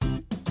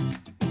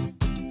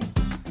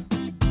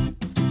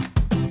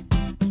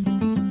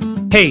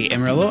Hey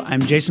Amarillo, I'm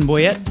Jason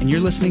Boyette, and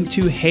you're listening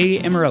to Hey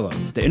Amarillo,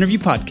 the interview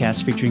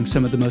podcast featuring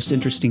some of the most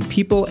interesting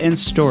people and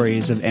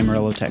stories of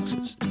Amarillo,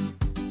 Texas.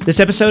 This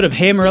episode of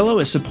Hey Amarillo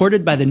is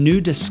supported by the new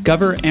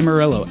Discover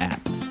Amarillo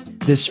app.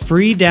 This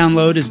free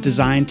download is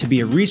designed to be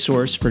a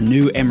resource for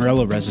new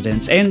Amarillo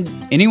residents and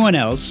anyone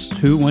else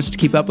who wants to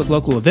keep up with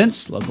local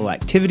events, local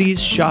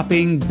activities,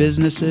 shopping,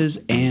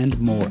 businesses, and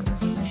more.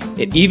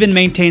 It even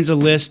maintains a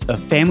list of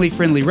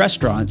family-friendly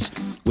restaurants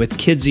with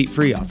Kids Eat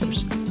Free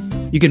offers.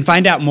 You can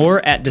find out more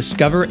at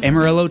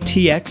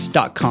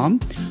discoveramorillotx.com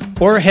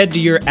or head to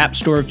your app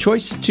store of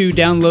choice to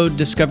download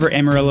Discover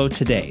Amarillo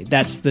today.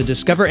 That's the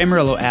Discover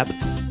Amarillo app,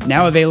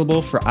 now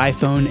available for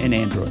iPhone and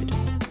Android.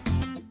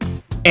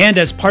 And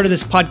as part of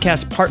this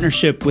podcast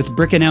partnership with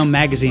Brick and Elm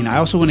Magazine, I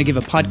also want to give a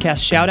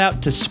podcast shout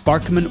out to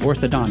Sparkman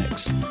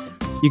Orthodontics.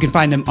 You can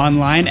find them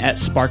online at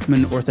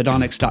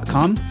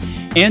sparkmanorthodontics.com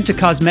and to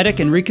cosmetic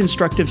and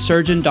reconstructive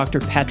surgeon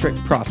Dr. Patrick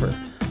Proffer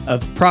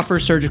of Proffer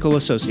Surgical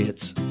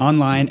Associates,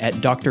 online at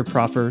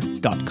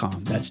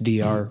drproffer.com. That's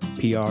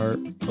DRPROFFER.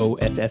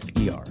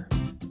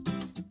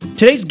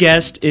 Today's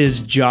guest is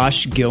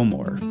Josh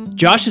Gilmore.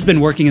 Josh has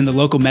been working in the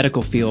local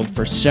medical field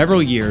for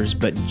several years,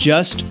 but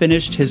just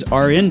finished his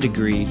RN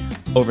degree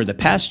over the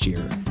past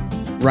year,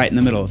 right in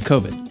the middle of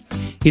COVID.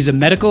 He's a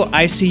medical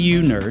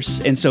ICU nurse,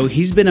 and so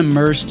he's been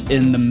immersed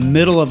in the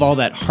middle of all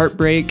that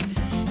heartbreak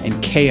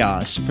and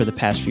chaos for the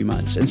past few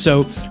months. And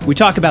so we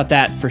talk about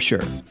that for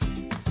sure.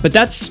 But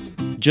that's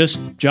just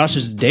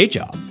Josh's day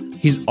job.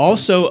 He's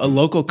also a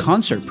local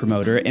concert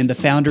promoter and the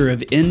founder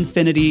of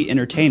Infinity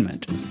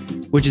Entertainment,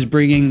 which is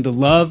bringing the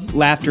Love,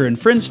 Laughter, and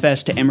Friends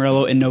Fest to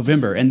Amarillo in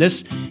November. And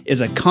this is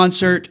a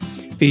concert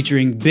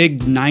featuring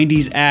big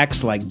 90s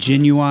acts like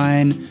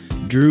Genuine,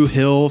 Drew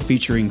Hill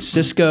featuring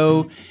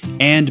Cisco,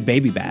 and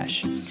Baby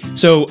Bash.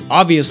 So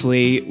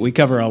obviously, we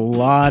cover a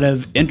lot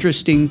of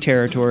interesting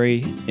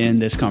territory in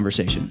this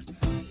conversation.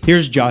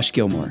 Here's Josh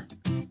Gilmore.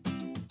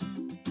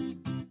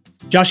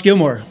 Josh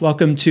Gilmore,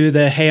 welcome to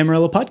the Hey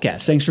Amarillo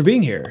podcast. Thanks for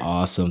being here.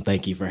 Awesome.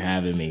 Thank you for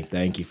having me.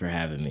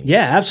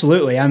 Yeah,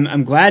 absolutely.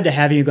 I'm glad to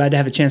have you, glad to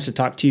have a chance to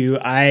talk to you.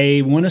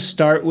 I want to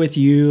start with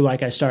you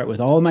like I start with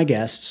all of my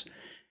guests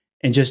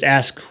and just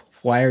ask,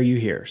 why are you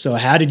here? So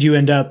how did you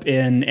end up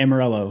in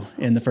Amarillo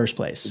in the first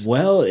place?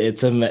 Well,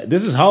 this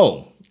is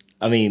home.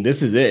 I mean,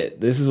 this is it.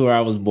 This is where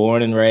I was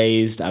born and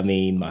raised. I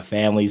mean, my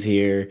family's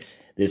here.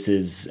 This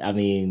is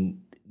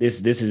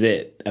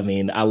it. I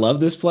mean, I love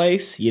this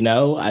place. You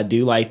know, I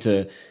do like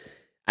to,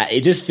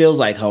 it just feels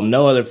like home.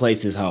 No other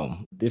place is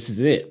home. This is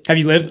it. Have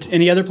you lived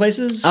any other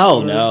places?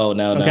 Oh,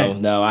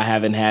 no. I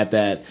haven't had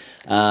that.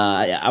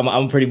 I'm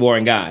a pretty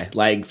boring guy.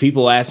 Like,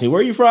 people ask me,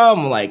 where are you from?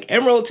 I'm like,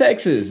 Amarillo,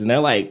 Texas. And they're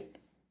like,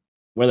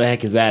 where the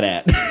heck is that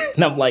at?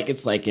 And I'm like,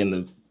 it's like in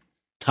the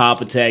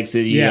top of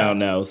Texas, you don't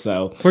know.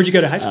 So where'd you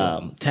go to high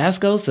school?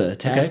 Tascosa.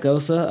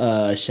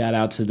 Okay. Shout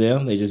out to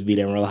them. They just beat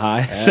Amarillo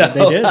High. So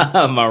they did.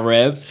 My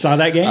Rebs saw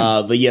that game.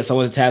 But yes, I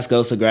went to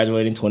Tascosa,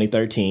 graduated in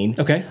 2013.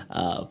 Okay.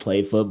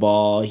 Played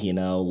football.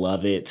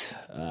 Love it.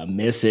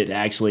 Miss it.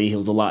 Actually, it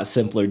was a lot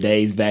simpler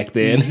days back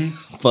then.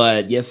 Mm-hmm.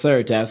 But yes,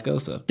 sir,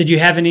 Tascosa. Did you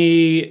have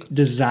any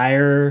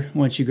desire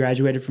once you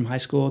graduated from high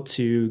school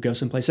to go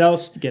someplace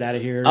else, to get out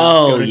of here,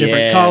 go to a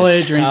different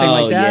college or anything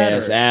like that?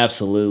 Yes,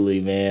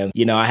 absolutely, man.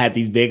 I had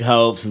these big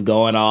hopes of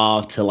going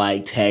off to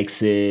like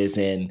Texas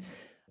and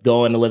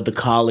going to live the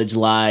college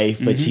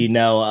life. But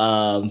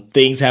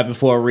things happen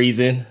for a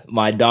reason.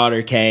 My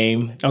daughter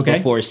came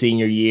before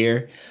senior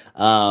year.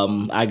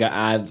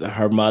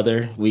 Her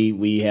mother,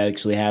 we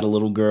actually had a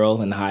little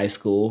girl in high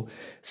school.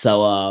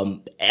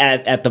 So,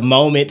 at the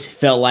moment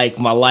felt like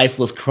my life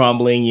was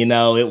crumbling,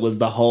 it was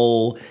the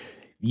whole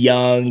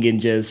young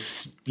and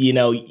just,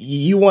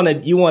 you want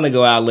to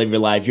go out and live your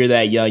life. You're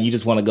that young. You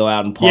just want to go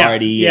out and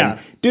party and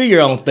do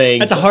your own thing.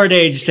 That's a hard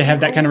age to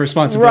have that kind of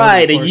responsibility.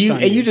 Right. And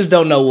you just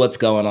don't know what's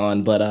going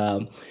on.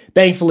 But,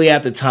 thankfully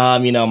at the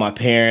time, my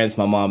parents,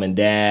 my mom and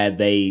dad,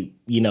 they,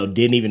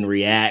 didn't even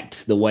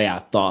react the way I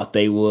thought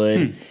they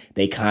would.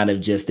 They kind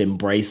of just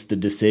embraced the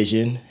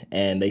decision,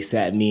 and they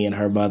sat me and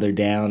her mother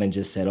down and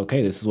just said,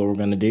 okay, this is what we're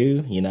going to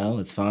do.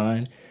 It's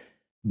fine.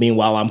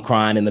 Meanwhile, I'm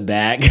crying in the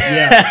back.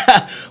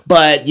 Yeah.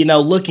 But,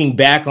 looking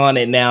back on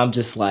it now, I'm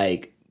just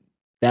like,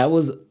 that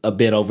was a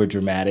bit over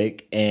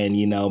dramatic. And,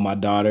 my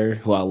daughter,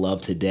 who I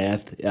love to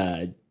death,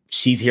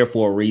 she's here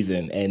for a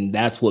reason, and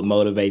that's what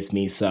motivates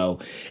me. So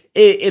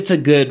it's a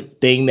good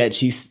thing that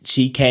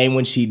she came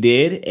when she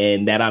did,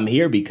 and that I'm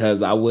here,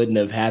 because I wouldn't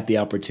have had the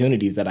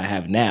opportunities that I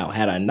have now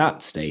had I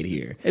not stayed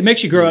here. It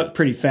makes you grow up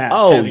pretty fast.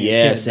 Oh,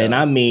 yes. And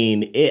I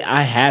mean,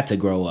 I had to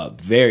grow up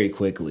very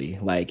quickly.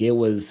 Like, it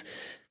was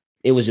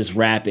just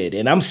rapid,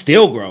 and I'm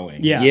still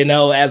growing,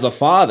 as a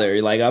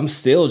father. Like, I'm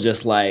still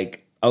just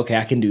like, okay,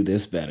 I can do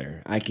this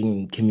better. I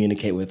can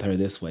communicate with her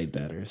this way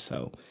better.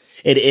 So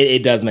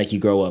it does make you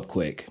grow up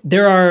quick.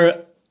 There are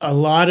a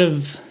lot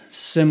of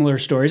similar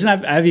stories,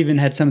 and I've even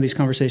had some of these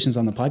conversations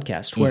on the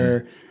podcast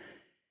where,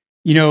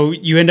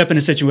 you end up in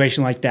a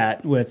situation like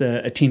that with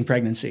a teen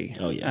pregnancy.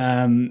 Oh, yes.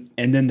 And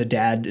then the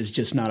dad is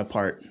just not a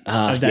part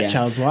of that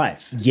child's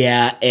life.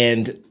 Yeah,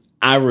 and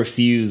I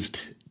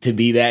refused to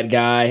be that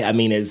guy. I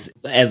mean, as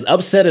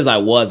upset as I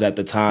was at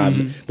the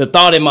time, the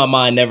thought in my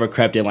mind never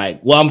crept in like,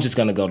 well, I'm just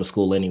going to go to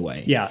school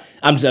anyway. Yeah.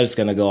 I'm just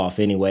going to go off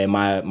anyway. And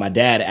my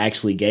dad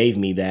actually gave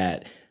me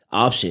that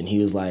option. He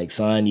was like,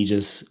 son, you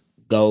just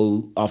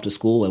go off to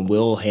school and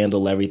we'll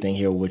handle everything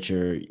here with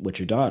your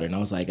daughter. And I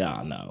was like,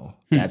 oh no,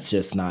 that's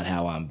just not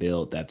how I'm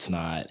built.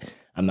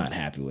 I'm not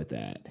happy with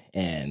that.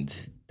 And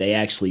they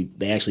actually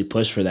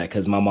pushed for that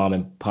because my mom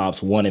and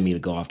pops wanted me to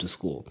go off to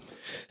school.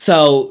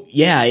 So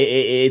yeah,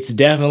 it's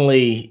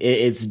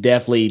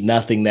definitely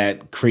nothing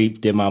that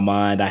creeped in my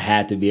mind. I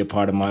had to be a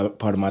part of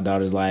my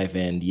daughter's life,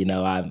 and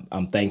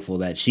I'm thankful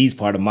that she's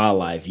part of my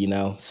life.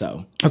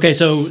 So okay,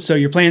 so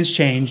your plans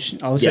change.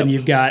 All of a sudden,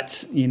 you've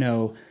got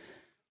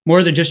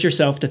more than just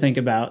yourself to think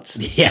about.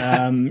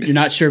 Yeah. You're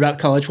not sure about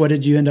college. What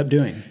did you end up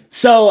doing?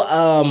 So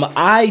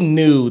I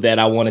knew that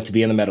I wanted to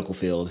be in the medical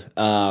field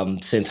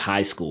since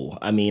high school.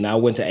 I mean, I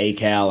went to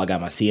ACAL. I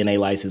got my CNA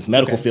license.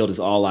 Medical field is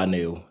all I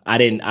knew.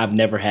 I've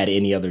never had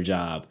any other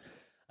job.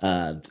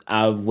 I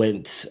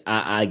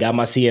got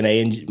my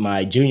CNA in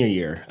my junior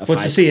year of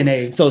What's a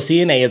CNA? So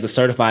CNA is a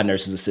certified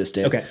nurse's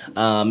assistant. Okay.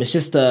 It's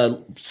just a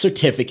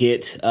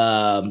certificate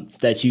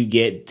that you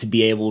get to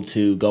be able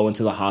to go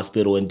into the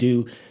hospital and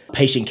do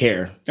patient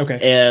care.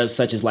 Okay.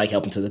 Such as like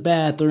helping to the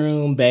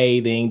bathroom,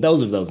 bathing,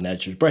 those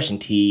natures, brushing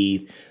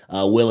teeth,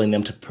 wheeling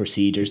them to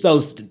procedures,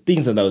 those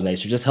things of those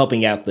nature, just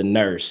helping out the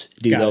nurse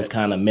do those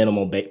kind of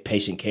minimal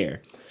patient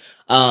care.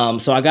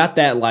 So I got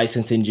that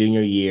license in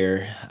junior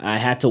year. I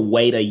had to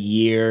wait a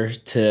year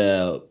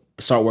to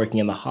start working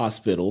in the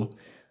hospital.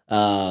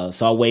 So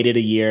I waited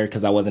a year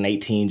because I wasn't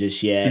 18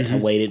 just yet. I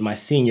waited my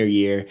senior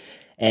year.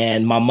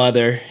 And my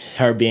mother,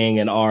 her being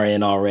an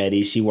RN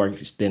already, she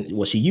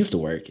used to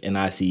work in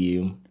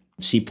ICU.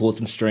 She pulled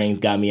some strings,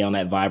 got me on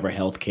that Vibra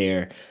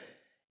Healthcare.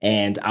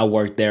 And I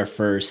worked there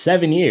for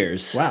 7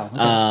 years. Wow.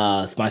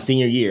 Okay. It's my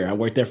senior year. I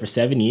worked there for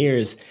 7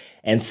 years.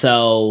 And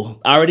so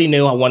I already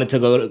knew I wanted to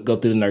go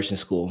through the nursing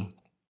school.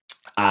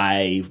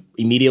 I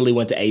immediately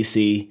went to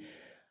AC.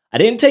 I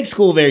didn't take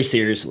school very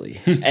seriously.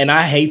 And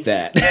I hate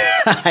that.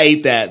 I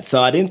hate that.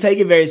 So I didn't take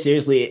it very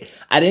seriously.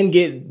 I didn't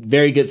get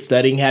very good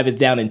studying habits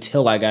down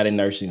until I got in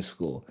nursing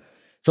school.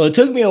 So it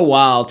took me a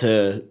while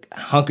to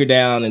hunker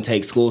down and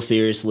take school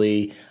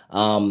seriously.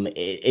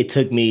 It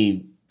took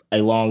me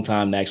a long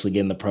time to actually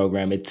get in the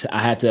program. I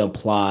had to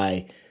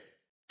apply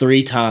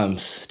 3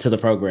 times to the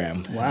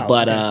program. Wow.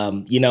 But,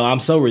 I'm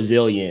so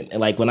resilient. And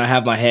like when I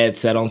have my head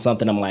set on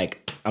something, I'm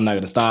like, I'm not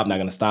going to stop.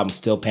 I'm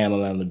still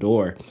pounding on the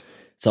door.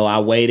 So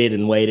I waited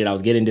and waited. I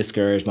was getting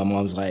discouraged. My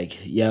mom's like,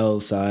 yo,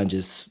 son,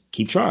 just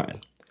keep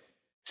trying.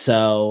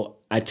 So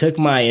I took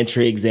my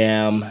entry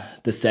exam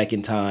the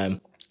second time.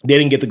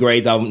 Didn't get the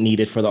grades I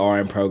needed for the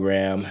RN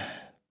program.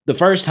 The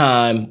first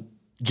time,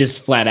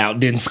 just flat out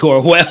didn't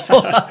score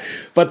well.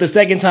 But the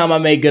second time I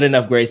made good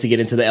enough grades to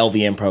get into the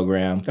LVN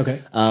program. Okay.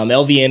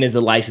 LVN is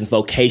a licensed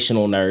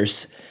vocational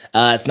nurse.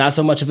 It's not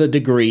so much of a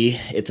degree.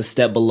 It's a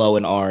step below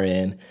an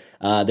RN.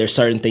 There's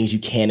certain things you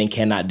can and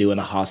cannot do in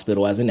a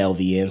hospital as an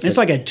LVN. So it's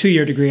like a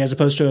 2-year degree as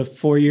opposed to a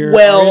 4-year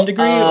RN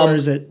degree, or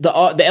is it? The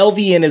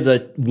LVN is a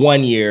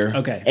 1 year.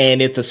 Okay. And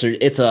it's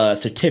a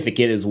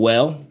certificate as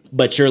well,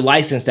 but you're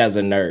licensed as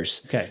a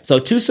nurse. Okay. So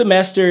 2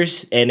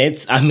 semesters, and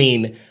it's,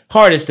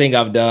 hardest thing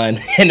I've done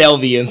in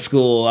LVN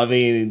school. I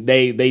mean,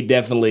 they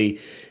definitely,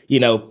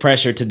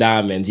 pressure to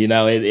diamonds.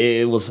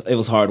 It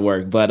was hard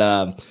work,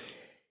 but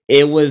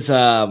it was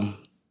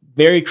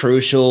very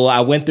crucial.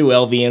 I went through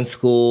LVN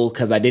school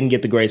because I didn't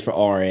get the grades for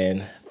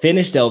RN.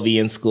 Finished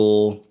LVN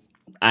school.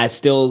 I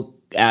took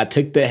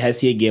the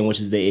HESI again, which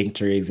is the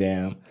entry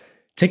exam.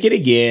 Took it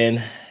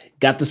again,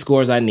 got the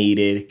scores I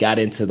needed, got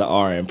into the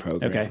RN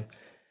program. Okay.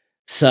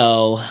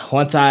 So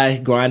once I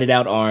grinded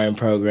out RN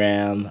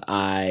program,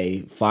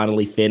 I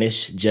finally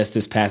finished just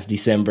this past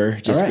December,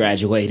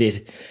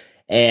 graduated.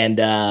 And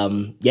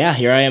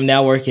here I am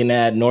now working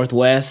at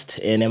Northwest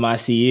in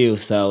MICU.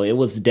 So it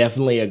was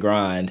definitely a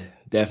grind.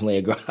 Definitely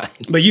a grind.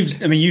 But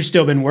you've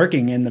still been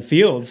working in the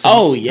field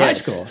since high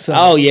school. So.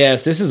 Oh,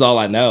 yes. This is all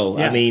I know.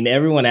 Yeah.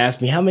 Everyone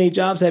asks me, how many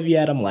jobs have you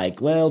had? I'm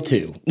like, well,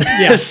 2.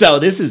 Yeah. So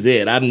this is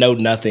it. I know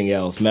nothing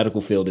else.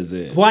 Medical field is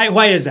it.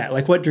 Why is that?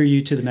 Like, what drew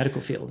you to the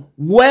medical field?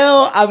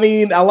 Well, I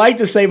like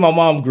to say my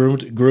mom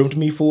groomed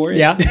me for it.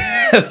 Yeah.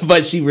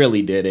 But she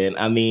really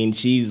didn't.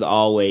 She's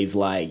always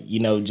like,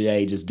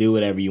 Jay, just do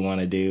whatever you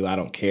want to do. I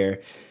don't care,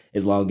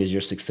 as long as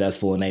you're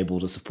successful and able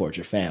to support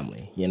your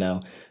family,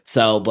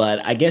 So,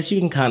 but I guess you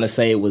can kind of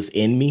say it was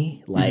in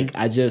me. Like,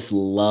 I just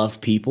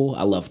love people.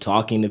 I love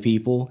talking to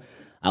people.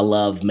 I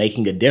love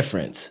making a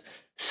difference.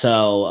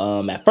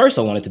 So at first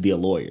I wanted to be a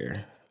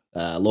lawyer.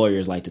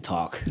 Lawyers like to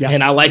talk,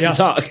 and I like to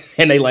talk,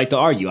 and they like to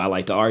argue. I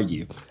like to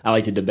argue. I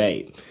like to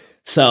debate.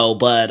 So,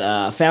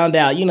 but found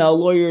out,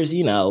 lawyers,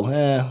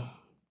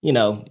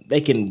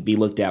 they can be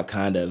looked at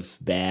kind of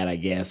bad, I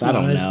guess. I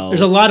don't know.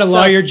 There's a lot of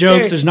lawyer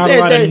jokes. There's not a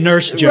lot of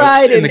nurse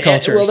jokes in the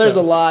culture. Well, there's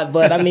a lot,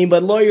 but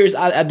but lawyers,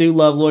 I do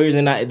love lawyers,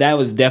 and that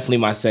was definitely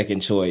my second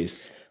choice.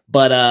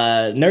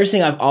 But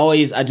nursing,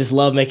 I just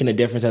love making a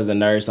difference as a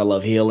nurse. I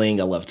love healing.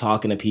 I love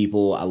talking to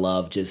people. I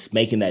love just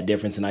making that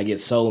difference. And I get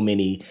so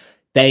many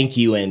thank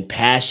you and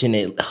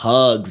passionate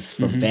hugs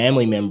from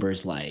family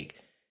members like,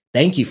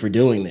 thank you for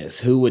doing this.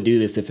 Who would do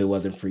this if it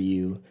wasn't for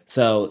you?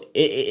 So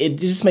it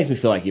just makes me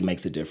feel like it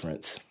makes a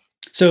difference.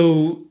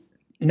 So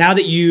now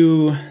that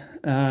you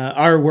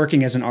are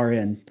working as an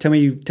RN, tell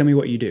me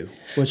what you do.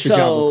 What's your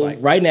job look like?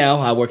 Right now,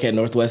 I work at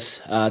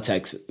Northwest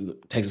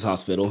Texas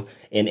Hospital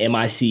in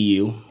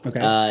MICU.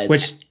 Okay.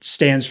 Which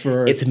stands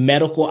for? It's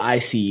medical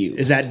ICU.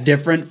 Is that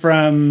different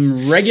from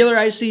regular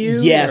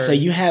ICU? Yeah, so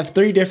you have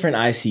 3 different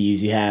ICUs.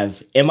 You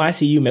have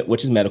MICU,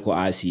 which is medical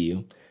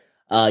ICU.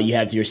 You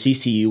have your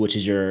CCU, which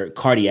is your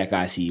cardiac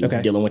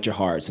ICU, dealing with your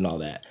hearts and all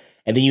that.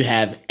 And then you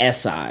have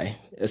SI,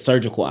 a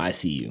surgical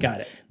ICU.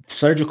 Got it.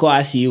 Surgical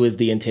ICU is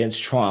the intense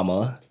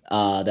trauma.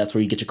 That's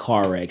where you get your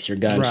car wrecks, your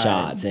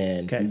gunshots,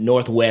 and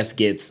Northwest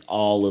gets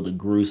all of the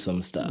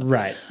gruesome stuff.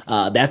 Right.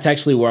 That's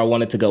actually where I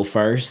wanted to go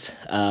first,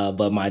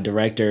 but my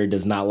director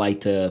does not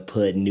like to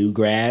put new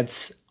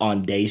grads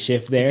on day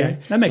shift there. Okay.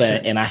 That makes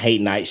sense. And I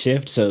hate night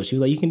shift, so she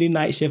was like, you can do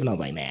night shift? And I was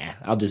like, nah,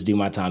 I'll just do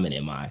my time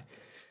in MI.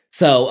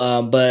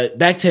 So, but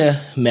back to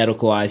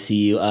medical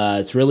ICU.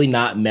 It's really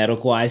not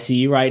medical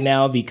ICU right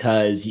now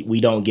because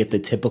we don't get the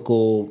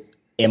typical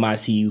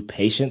MICU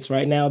patients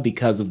right now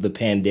because of the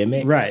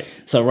pandemic. Right.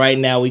 So right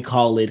now we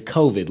call it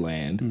COVID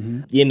land,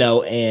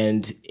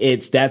 and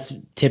that's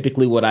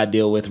typically what I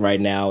deal with right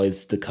now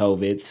is the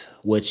COVIDs,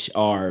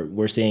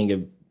 we're seeing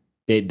a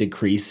big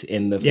decrease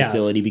in the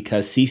facility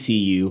because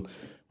CCU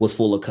was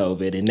full of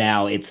COVID and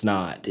now it's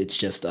not, it's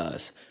just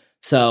us.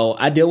 So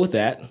I deal with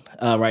that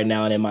right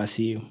now in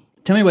MICU.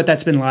 Tell me what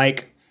that's been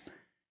like.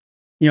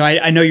 You know,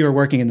 I know you were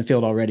working in the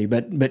field already,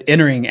 but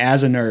entering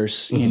as a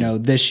nurse, you know,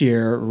 this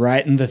year,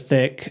 right in the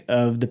thick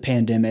of the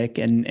pandemic,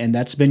 and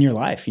that's been your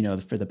life, you know,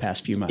 for the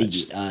past few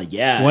months.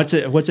 Yeah. What's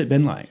it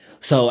been like?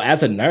 So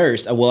as a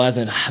nurse,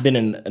 I've been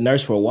a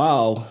nurse for a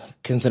while,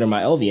 consider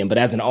my LVN, but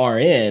as an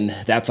RN,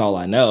 that's all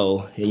I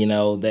know. You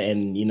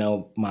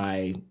know,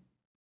 my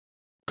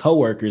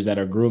coworkers that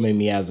are grooming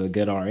me as a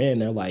good RN,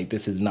 they're like,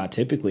 this is not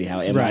typically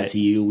how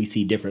MICU, we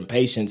see different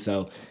patients,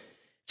 so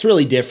it's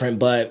really different,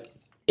 but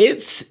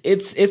it's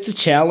a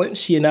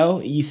challenge, you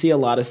know. You see a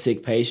lot of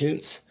sick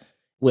patients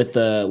with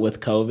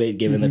COVID,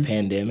 given the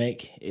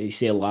pandemic. You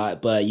see a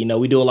lot, but you know,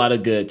 we do a lot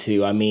of good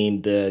too. I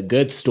mean, the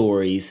good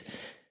stories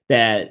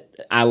that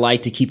I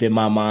like to keep in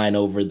my mind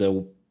over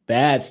the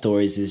bad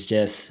stories is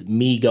just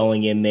me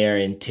going in there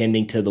and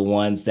tending to the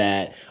ones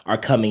that are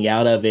coming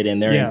out of it and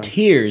they're in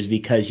tears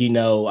because, you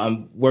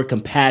know, we're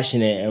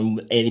compassionate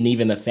and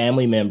even the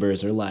family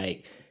members are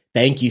like,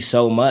 thank you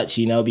so much,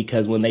 you know,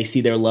 because when they see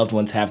their loved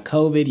ones have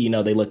COVID, you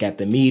know, they look at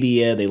the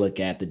media, they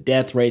look at the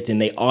death rates,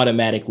 and they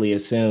automatically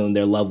assume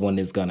their loved one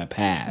is going to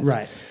pass.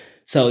 Right.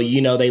 So, you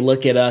know, they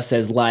look at us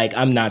as like,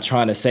 I'm not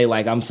trying to say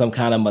like I'm some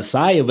kind of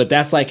messiah, but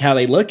that's like how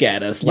they look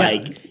at us. Yeah.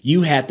 Like,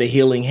 you had the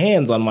healing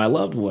hands on my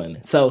loved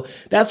one. So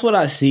that's what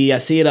I see. I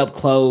see it up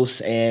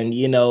close, and,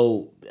 you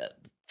know,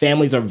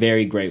 families are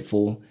very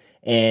grateful.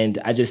 And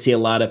I just see a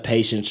lot of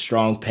patients,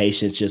 strong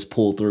patients, just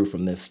pull through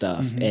from this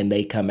stuff, and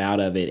they come out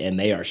of it and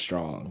they are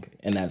strong.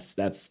 And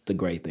that's the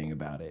great thing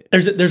about it.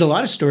 There's a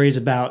lot of stories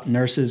about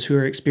nurses who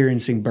are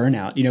experiencing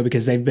burnout, you know,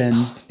 because they've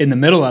been in the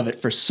middle of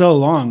it for so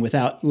long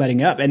without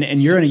letting up.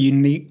 And you're in a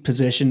unique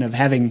position of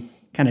having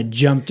kind of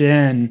jumped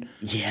in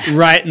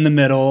right in the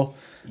middle.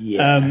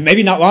 Yeah.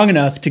 Maybe not long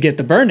enough to get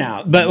the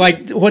burnout, but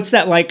like, what's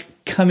that like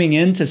coming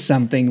into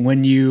something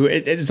when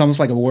it's almost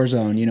like a war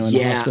zone, you know, in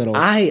the hospital?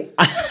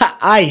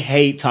 I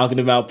hate talking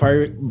about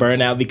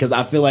burnout because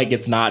I feel like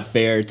it's not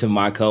fair to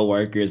my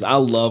coworkers. I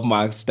love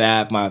my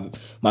staff,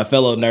 my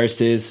fellow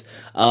nurses,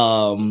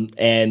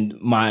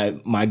 and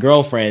my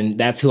girlfriend.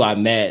 That's who I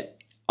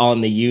met on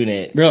the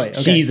unit. Really?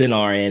 Okay. She's an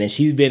RN, and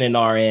she's been an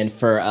RN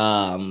for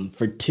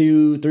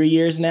 2-3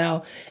 years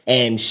now,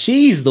 and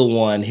she's the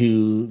one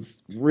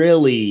who's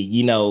really,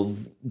 you know,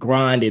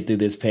 grinded through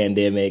this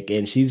pandemic.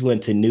 And she's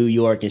went to New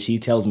York, and she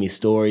tells me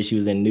stories. She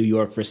was in New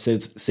York for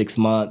six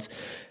months.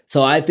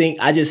 So I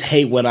just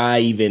hate when I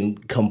even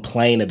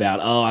complain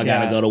about, I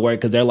got to go to work,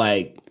 because they're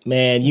like,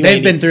 man,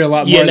 they've been through a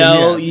lot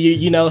more,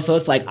 you know, so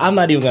it's like, I'm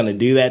not even going to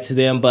do that to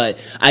them, but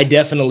I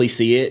definitely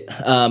see it.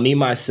 Me,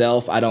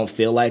 myself, I don't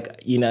feel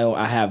like, you know,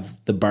 I have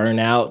the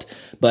burnout,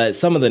 but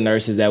some of the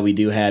nurses that we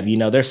do have, you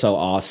know, they're so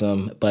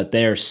awesome, but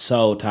they're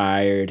so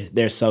tired.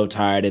 They're so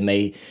tired, and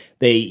they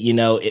you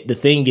know, the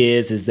thing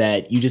is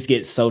that you just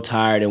get so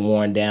tired and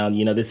worn down.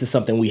 You know, this is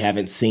something we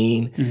haven't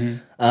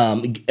seen,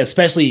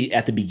 especially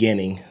at the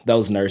beginning,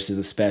 those nurses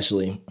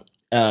especially.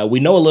 We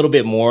know a little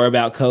bit more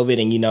about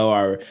COVID, and, you know,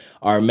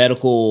 our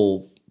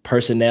medical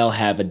personnel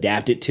have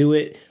adapted to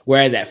it.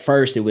 Whereas at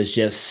first it was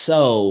just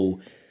so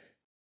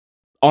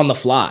on the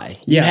fly.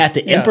 You had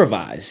to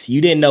improvise.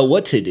 You didn't know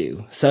what to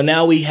do. So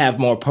now we have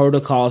more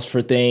protocols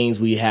for things.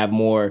 We have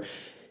more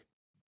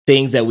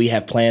things that we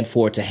have planned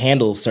for to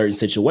handle certain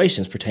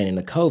situations pertaining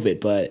to COVID.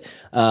 But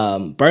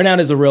burnout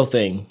is a real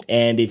thing.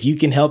 And if you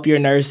can help your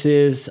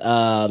nurses,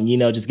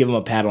 just give them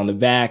a pat on the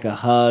back, a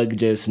hug,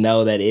 just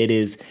know that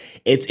it's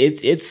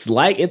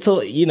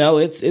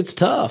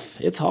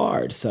tough. It's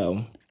hard.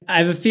 So I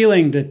have a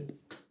feeling that,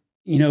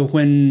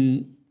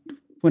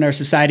 when our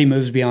society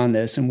moves beyond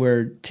this and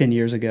we're 10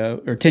 years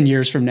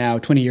from now,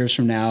 20 years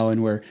from now,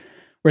 and we're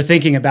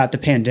thinking about the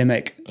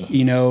pandemic,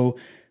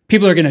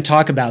 people are going to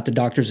talk about the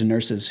doctors and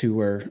nurses who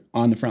were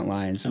on the front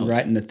lines and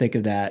right in the thick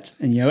of that.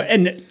 And,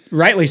 and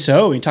rightly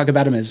so, we talk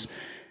about them as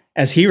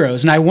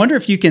heroes. And I wonder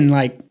if you can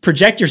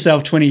project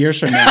yourself 20 years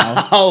from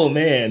now. Oh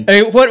man.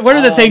 I mean, what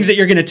are the things that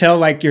you're going to tell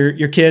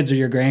your kids or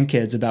your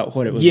grandkids about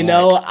what it was like?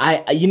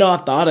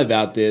 I've thought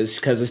about this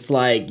because it's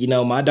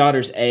my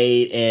daughter's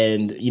 8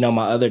 and,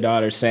 my other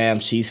daughter, Sam,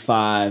 she's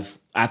 5.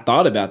 I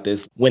thought about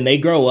this when they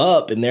grow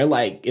up and they're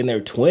in their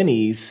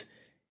 20s.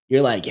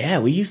 You're yeah,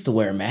 we used to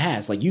wear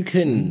masks. You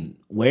couldn't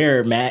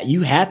wear mask.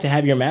 You had to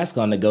have your mask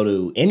on to go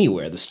to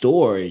anywhere, the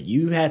store.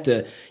 You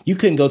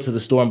couldn't go to the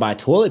store and buy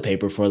toilet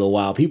paper for a little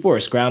while. People were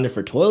scrounging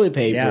for toilet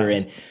paper. Yeah.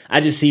 And I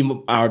just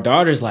see our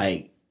daughters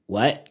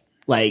what?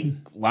 Why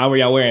were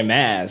y'all wearing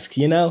masks?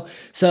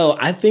 So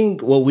I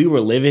think what we were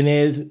living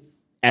is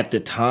at the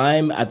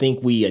time, I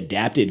think we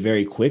adapted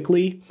very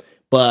quickly.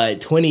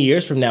 But 20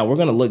 years from now, we're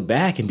going to look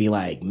back and be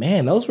like,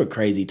 man, those were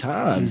crazy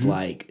times.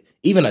 Mm-hmm.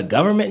 Even a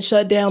government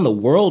shut down, the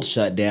world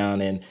shut down.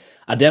 And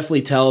I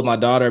definitely tell my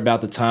daughter about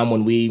the time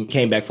when we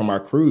came back from our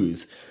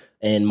cruise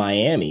in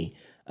Miami.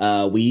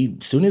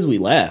 Soon as we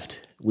left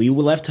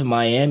to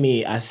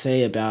Miami, I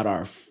say about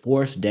our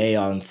 4th day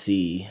on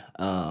sea,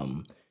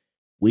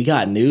 we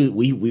got news.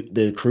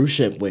 The cruise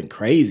ship went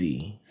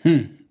crazy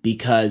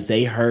because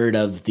they heard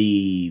of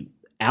the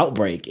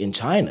outbreak in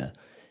China.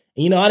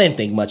 I didn't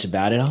think much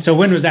about it. So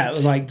when was that?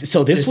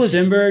 So this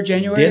December,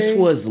 January? This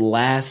was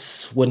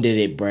when did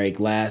it break?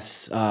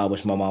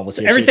 Which my mom was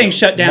here. Everything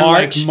shut down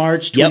March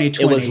 2020.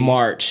 Yep, it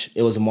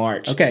was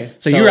March. Okay.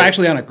 So you were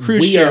actually on a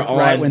cruise ship,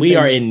 right? We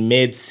are in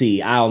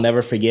mid-sea. I'll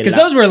never forget it. Because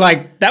those were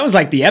that was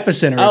the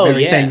epicenter of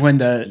everything when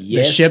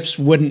the ships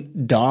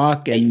wouldn't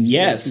dock. And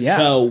yes. Yeah.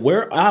 So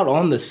we're out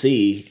on the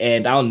sea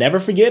and I'll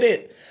never forget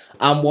it.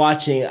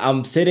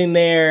 I'm sitting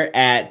there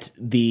at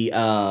the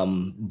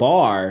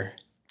bar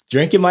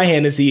drinking my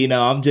Hennessy,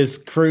 I'm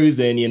just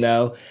cruising,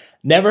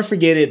 Never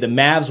forget it. The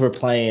Mavs were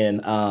playing,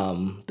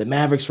 the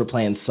Mavericks were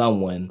playing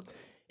someone.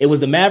 It was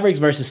the Mavericks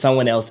versus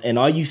someone else. And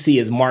all you see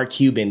is Mark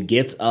Cuban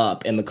gets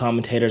up and the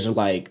commentators are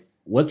like,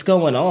 what's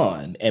going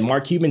on? And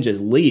Mark Cuban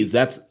just leaves.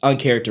 That's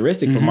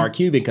uncharacteristic for Mark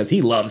Cuban because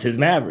he loves his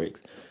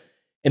Mavericks.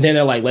 And then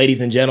they're like, ladies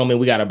and gentlemen,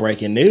 we got a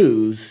breaking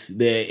news.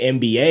 The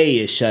NBA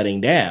is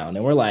shutting down.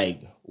 And we're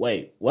like,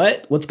 wait,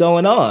 what? What's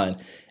going on?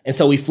 And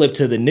so we flip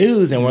to the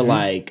news and we're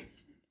like,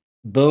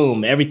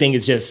 boom, everything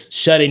is just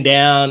shutting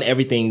down.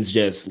 Everything's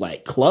just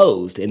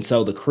closed. And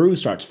so the crew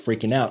starts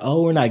freaking out.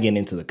 Oh, we're not getting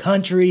into the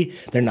country.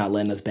 They're not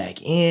letting us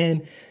back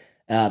in.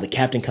 The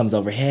captain comes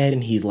overhead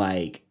and he's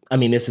like,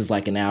 this is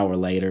an hour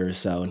later or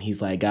so. And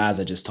he's like, guys,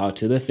 I just talked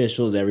to the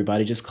officials.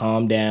 Everybody just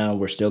calm down.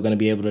 We're still going to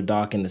be able to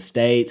dock in the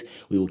States.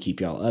 We will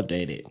keep y'all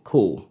updated.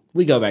 Cool.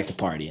 We go back to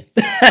partying.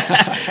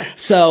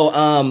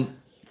 So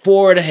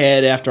forward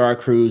ahead after our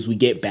cruise, we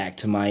get back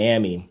to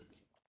Miami.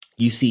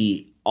 You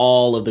see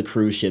all of the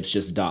cruise ships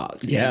just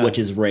docked, which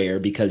is rare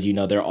because,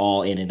 they're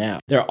all in and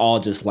out. They're all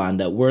just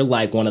lined up. We're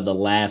one of the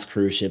last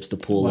cruise ships to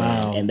pull in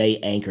and they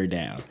anchor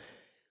down.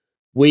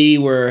 We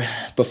were,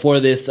 before we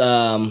went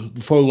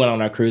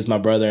on our cruise, my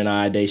brother and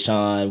I,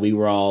 Deshaun, we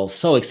were all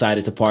so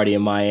excited to party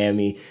in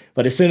Miami.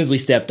 But as soon as we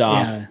stepped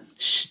off,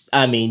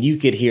 you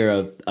could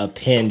hear a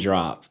pin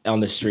drop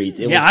on the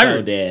streets. It was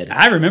so dead.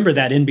 I remember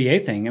that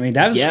NBA thing.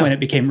 That was when it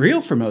became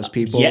real for most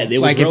people. Yeah, it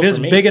was real if it's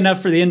big enough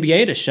for the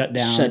NBA to shut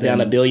down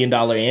 $1 billion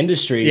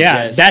industry.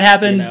 Yeah, that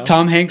happened.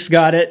 Tom Hanks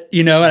got it,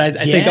 and I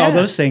think all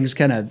those things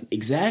kind of...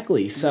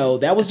 Exactly. So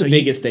that was the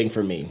biggest thing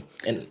for me.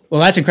 Well,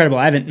 that's incredible.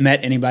 I haven't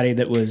met anybody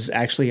that was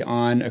actually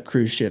on a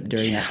cruise ship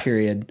during that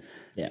period.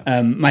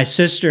 Yeah. My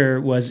sister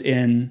was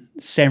in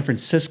San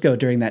Francisco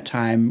during that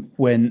time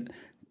when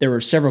there were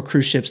several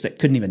cruise ships that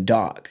couldn't even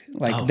dock.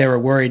 They were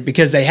worried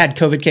because they had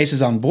COVID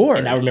cases on board.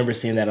 And I remember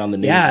seeing that on the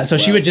news. Yeah, so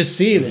she would just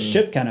see the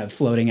ship kind of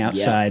floating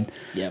outside.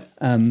 Yep.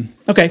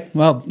 Okay,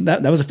 well,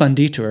 that was a fun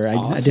detour.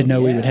 I didn't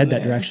know we would head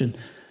that direction.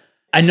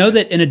 I know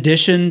that in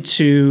addition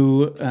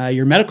to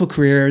your medical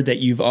career, that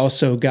you've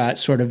also got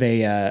sort of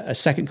a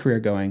second career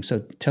going. So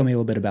tell me a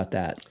little bit about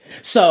that.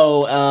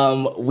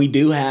 So we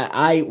do have,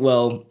 I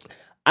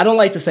don't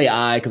like to say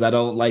because I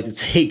don't like to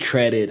take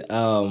credit,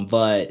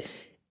 but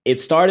it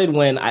started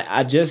when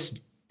I just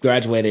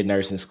graduated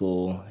nursing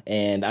school,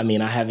 and I'm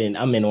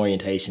in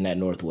orientation at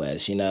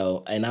Northwest,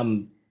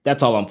 and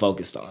that's all I'm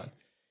focused on.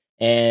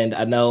 And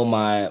I know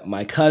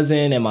my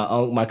cousin and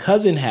my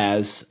cousin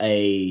has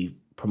a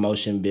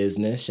promotion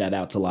business. Shout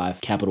out to Live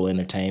Capital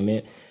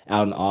Entertainment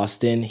out in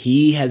Austin.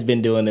 He has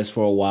been doing this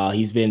for a while.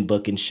 He's been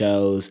booking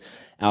shows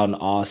out in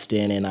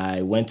Austin, and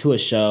I went to a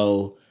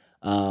show.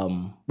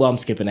 I'm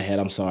skipping ahead.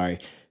 I'm sorry.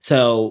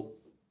 So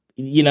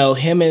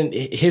him and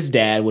his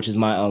dad, which is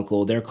my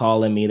uncle, they're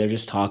calling me. They're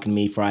just talking to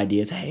me for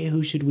ideas. Hey,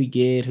 who should we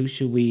get? Who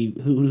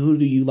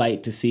do you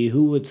like to see?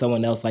 Who would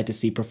someone else like to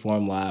see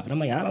perform live? And I'm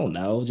like, I don't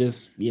know.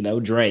 Just,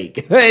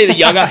 Drake. Hey,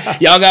 y'all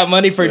got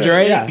money for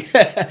Drake?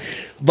 Yeah.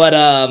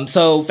 But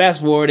so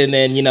fast forward, and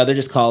then, they're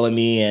just calling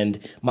me, and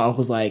my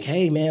uncle's like,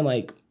 hey, man,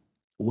 like,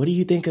 what do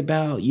you think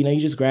about, you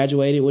just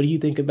graduated. What do you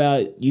think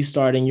about you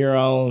starting your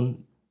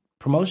own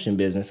promotion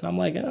business? And I'm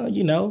like,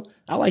 oh,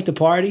 I like to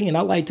party and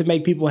I like to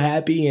make people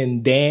happy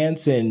and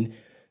dance, and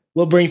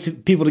what brings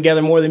people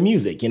together more than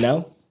music,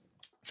 So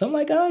I'm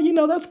like,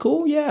 oh, that's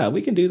cool. Yeah,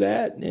 we can do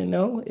that.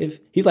 If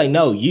he's like,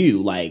 no,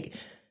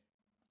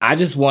 I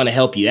just want to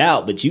help you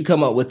out, but you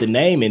come up with the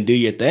name and do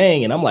your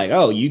thing. And I'm like,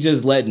 oh, you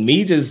just letting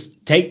me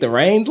just take the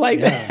reins like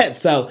that?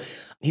 So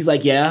he's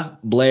like, yeah,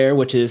 Blair,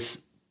 which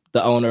is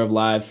the owner of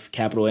Live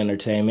Capital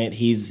Entertainment.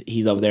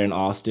 He's over there in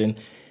Austin.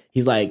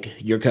 He's like,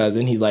 your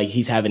cousin. He's like,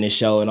 he's having his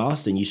show in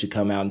Austin. You should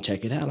come out and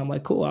check it out. I'm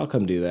like, cool, I'll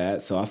come do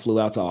that. So I flew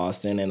out to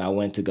Austin, and I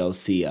went to go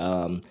see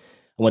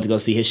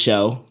his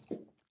show,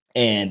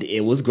 and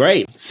it was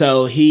great.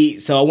 So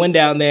I went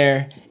down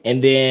there,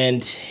 and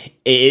then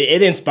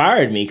it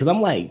inspired me, because I'm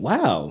like,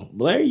 wow,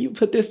 Blair, you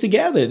put this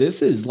together.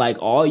 This is like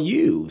all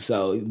you.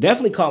 So it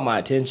definitely caught my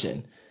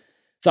attention.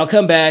 So I'll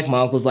come back.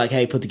 My uncle's like,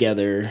 hey, put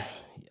together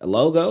a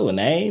logo, a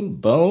name,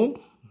 boom.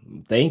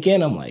 I'm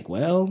thinking, I'm like,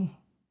 well,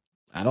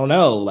 I don't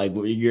know. Like,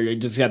 you're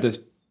just got this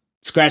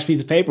scratch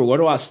piece of paper. Where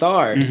do I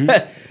start?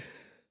 Mm-hmm.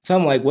 So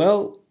I'm like,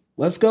 well,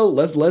 let's go.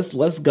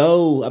 Let's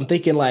go. I'm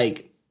thinking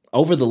like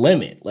over the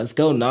limit. Let's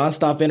go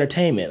Nonstop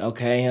Entertainment.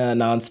 Okay,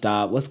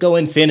 nonstop. Let's go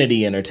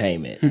Infinity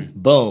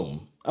Entertainment.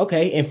 Boom.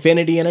 Okay,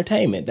 Infinity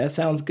Entertainment. That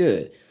sounds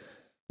good.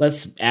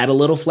 Let's add a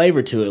little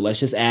flavor to it. Let's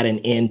just add an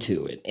N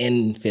to it.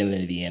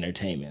 Infinity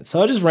Entertainment.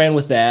 So I just ran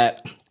with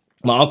that.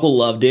 My uncle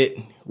loved it.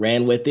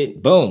 Ran with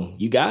it. Boom.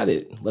 You got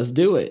it. Let's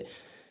do it.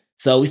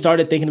 So we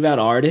started thinking about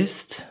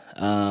artists.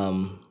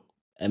 And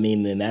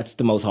that's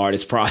the most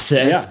hardest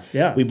process.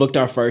 Yeah. We booked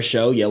our first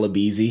show, Yella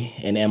Beezy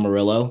in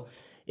Amarillo.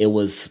 It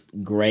was a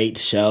great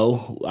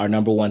show. Our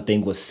number one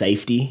thing was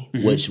safety,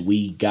 which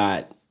we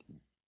got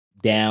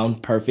down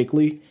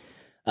perfectly.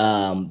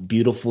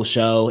 Beautiful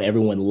show.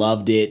 Everyone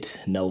loved it.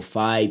 No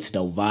fights,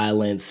 no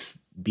violence.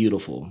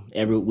 Beautiful.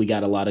 We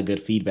got a lot of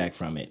good feedback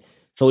from it.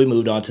 So we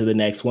moved on to the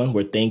next one.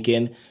 We're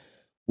thinking,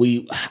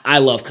 I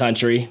love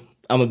country.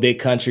 I'm a big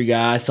country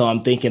guy, so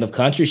I'm thinking of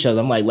country shows.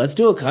 I'm like, let's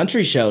do a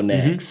country show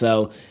next.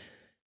 So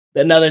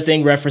another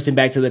thing, referencing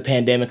back to the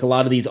pandemic, a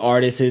lot of these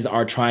artists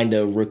are trying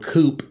to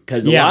recoup,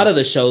 because a lot of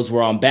the shows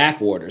were on back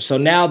order. So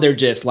now they're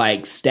just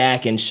like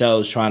stacking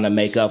shows, trying to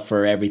make up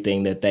for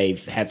everything that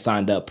they've had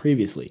signed up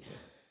previously.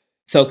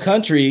 So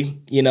country,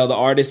 the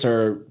artists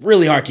are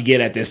really hard to get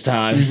at this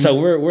time. So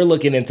we're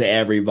looking into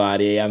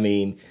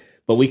everybody.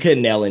 But we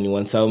couldn't nail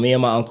anyone. So me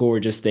and my uncle were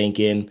just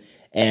thinking,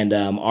 and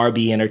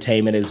RB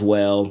Entertainment as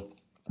well.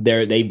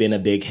 They've been a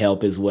big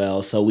help as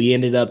well. So we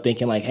ended up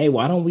thinking like, hey,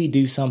 why don't we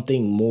do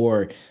something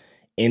more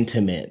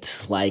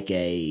intimate, like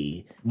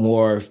a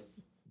more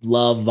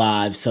love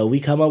vibe? So we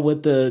come up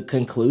with the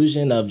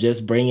conclusion of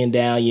just bringing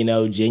down,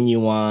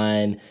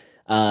 Genuine,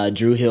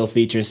 Drew Hill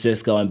featuring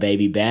Cisco and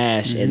Baby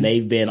Bash. And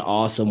they've been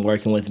awesome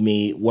working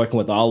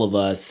with all of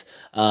us,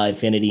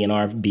 Infinity and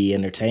RB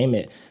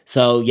Entertainment.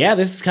 So yeah,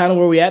 this is kind of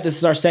where we at. This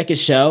is our second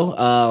show.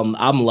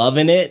 I'm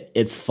loving it.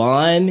 It's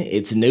fun.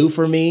 It's new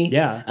for me.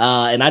 Yeah.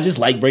 And I just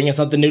like bringing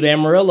something new to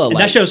Amarillo. And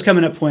that show's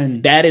coming up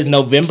when? That is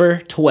November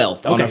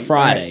 12th on a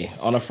Friday. Right.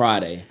 On a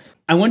Friday.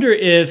 I wonder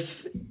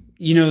if,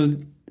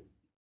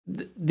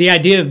 the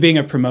idea of being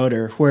a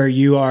promoter where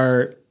you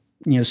are,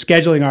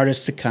 scheduling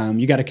artists to come,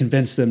 you got to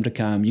convince them to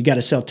come, you got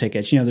to sell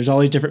tickets, there's all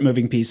these different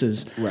moving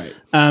pieces. Right.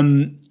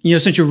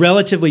 Since you're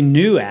relatively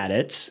new at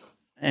it,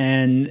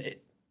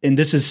 and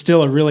this is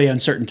still a really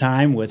uncertain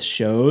time with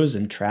shows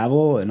and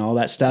travel and all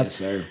that stuff. Yes,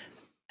 sir.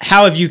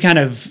 How have you kind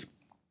of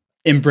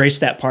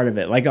embraced that part of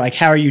it? Like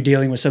how are you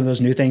dealing with some of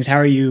those new things? How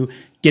are you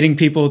getting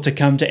people to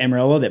come to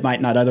Amarillo that might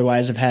not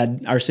otherwise have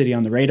had our city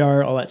on the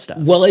radar, all that stuff?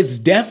 Well, it's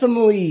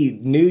definitely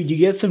new. You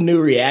get some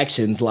new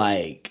reactions.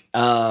 Like,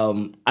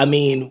 even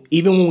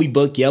when we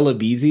booked Yella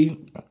Beezy,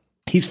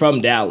 he's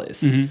from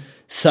Dallas.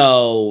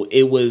 So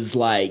it was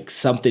like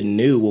something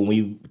new when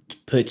we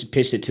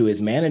pitched it to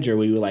his manager.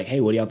 We were like, hey,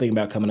 what do y'all think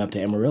about coming up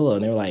to Amarillo?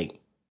 And they were like,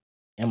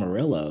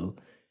 Amarillo?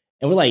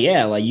 And we're like,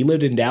 yeah, like you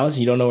lived in Dallas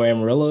and you don't know where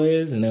Amarillo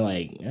is? And they're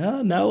like,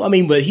 oh, no.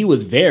 But he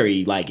was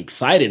very like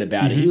excited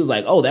about it. He was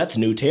like, oh, that's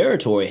new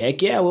territory.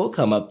 Heck yeah, we'll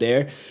come up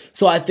there.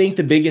 So I think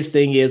the biggest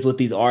thing is with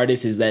these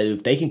artists is that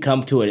if they can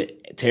come to a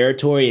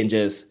territory and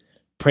just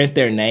print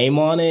their name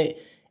on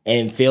it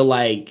and feel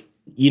like,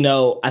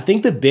 I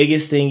think the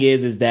biggest thing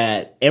is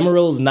that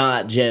Amarillo's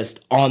not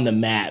just on the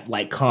map,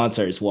 like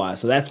concerts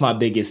wise. So that's my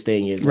biggest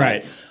thing is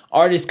right. Like,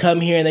 artists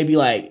come here and they be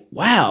like,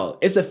 wow,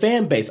 it's a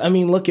fan base.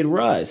 Look at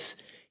Russ.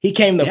 He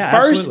came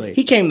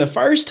the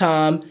first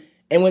time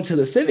and went to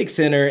the Civic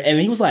Center, and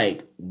he was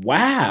like,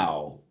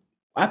 wow,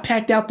 I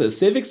packed out the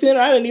Civic Center.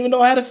 I didn't even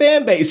know I had a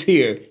fan base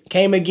here.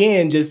 Came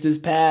again just this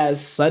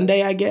past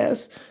Sunday, I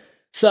guess.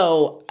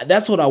 So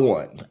that's what I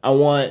want. I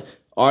want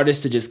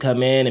artists to just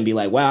come in and be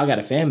like, wow, I got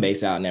a fan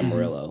base out in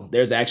Amarillo.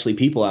 There's actually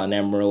people out in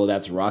Amarillo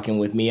that's rocking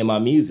with me and my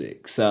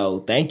music. So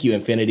thank you,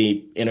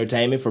 Infinity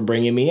Entertainment, for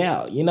bringing me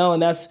out,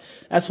 and that's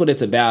what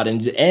it's about.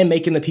 And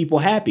making the people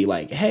happy.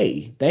 Like,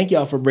 hey, thank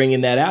y'all for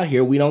bringing that out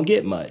here. We don't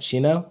get much,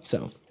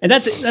 so. And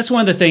that's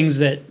one of the things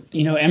that,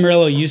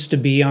 Amarillo used to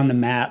be on the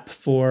map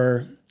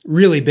for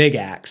really big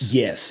acts.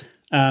 Yes.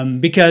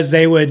 Because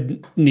they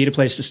would need a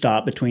place to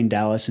stop between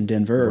Dallas and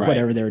Denver or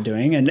whatever they were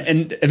doing,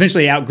 and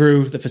eventually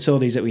outgrew the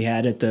facilities that we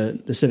had at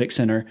the Civic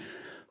Center.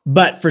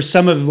 But for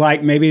some of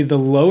maybe the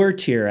lower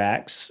tier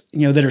acts,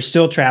 that are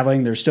still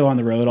traveling, they're still on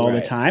the road all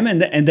the time,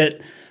 and that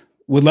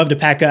would love to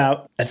pack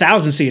out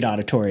 1,000-seat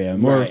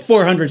auditorium or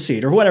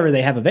 400-seat or whatever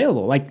they have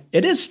available. Like,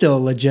 it is still a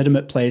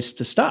legitimate place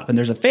to stop, and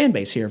there's a fan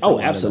base here for a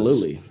lot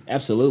absolutely. of those.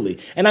 Absolutely.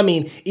 And I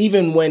mean,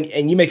 even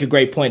and you make a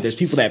great point, there's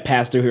people that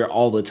pass through here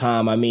all the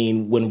time. I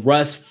mean, when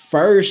Russ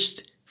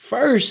first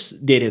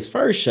did his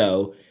first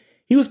show,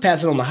 he was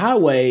passing on the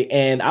highway,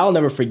 and I'll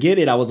never forget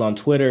it. I was on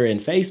Twitter and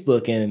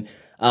Facebook, and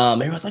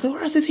everyone's like, oh,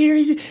 Russ is here.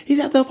 He's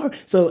at the park.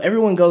 So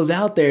everyone goes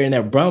out there and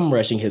they're bum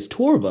rushing his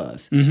tour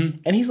bus. Mm-hmm.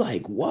 And he's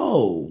like,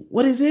 whoa,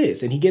 what is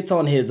this? And he gets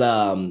on his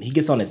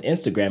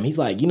Instagram. He's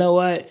like, you know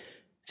what?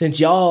 Since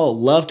y'all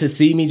love to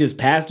see me just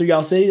pass through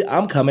y'all city,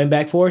 I'm coming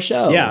back for a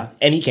show. Yeah.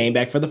 And he came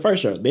back for the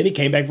first show. Then he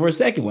came back for a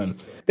second one.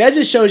 That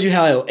just shows you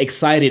how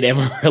excited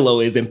Amarillo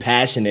is and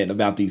passionate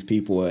about these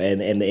people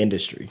and the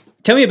industry.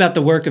 Tell me about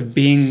the work of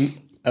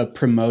being a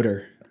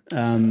promoter.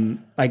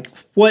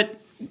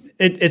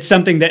 It's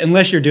something that,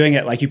 unless you're doing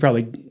it, you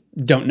probably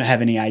don't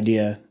have any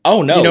idea.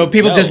 Oh, no.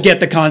 People just get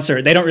the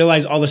concert. They don't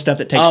realize all the stuff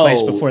that takes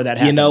place before that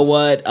happens. You know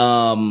what?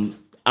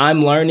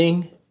 I'm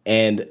learning,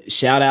 and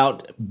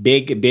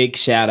big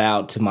shout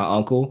out to my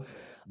uncle.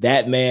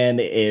 That man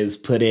is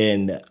put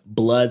in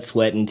blood,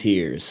 sweat, and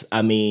tears.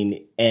 I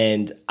mean,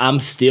 and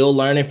I'm still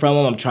learning from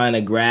him. I'm trying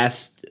to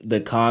grasp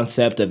the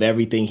concept of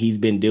everything he's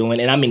been doing.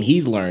 And I mean,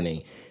 he's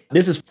learning.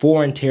 This is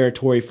foreign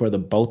territory for the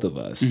both of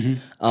us.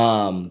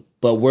 Mm-hmm.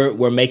 But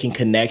we're making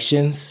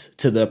connections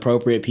to the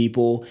appropriate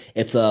people.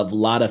 It's a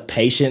lot of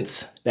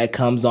patience that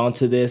comes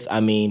onto this. I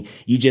mean,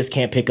 you just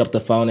can't pick up the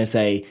phone and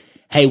say,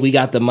 hey, we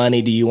got the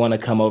money. Do you want to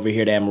come over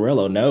here to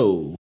Amarillo?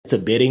 No, it's a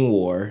bidding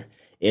war.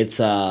 It's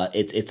a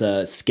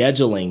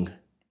scheduling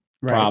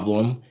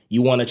problem.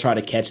 You want to try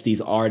to catch these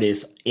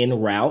artists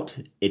en route.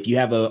 If you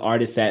have an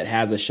artist that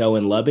has a show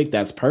in Lubbock,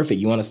 that's perfect.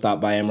 You want to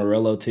stop by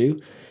Amarillo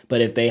too.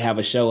 But if they have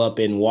a show up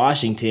in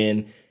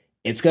Washington,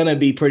 it's going to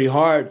be pretty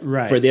hard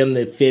for them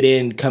to fit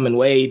in coming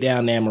way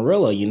down to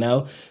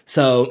Amarillo,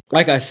 So,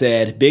 like I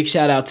said, big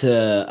shout out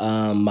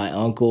to my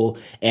uncle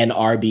and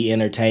RB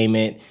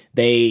Entertainment.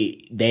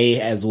 They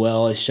as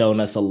well has shown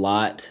us a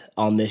lot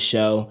on this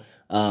show.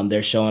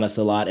 They're showing us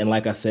a lot. And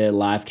like I said,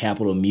 Live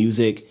Capital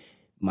Music,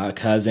 my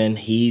cousin,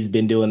 he's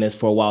been doing this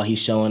for a while. He's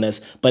showing us.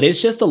 But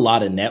it's just a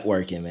lot of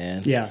networking,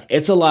 man. Yeah.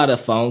 It's a lot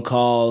of phone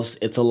calls.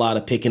 It's a lot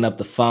of picking up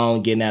the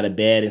phone, getting out of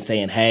bed and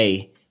saying,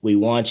 hey, we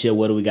want you.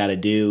 What do we got to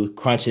do?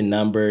 Crunching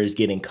numbers,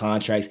 getting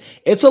contracts.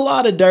 It's a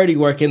lot of dirty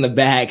work in the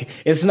back.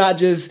 It's not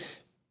just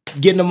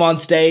getting them on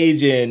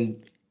stage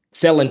and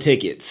selling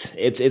tickets.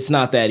 It's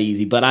not that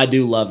easy, but I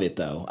do love it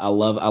though. I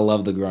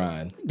love the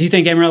grind. Do you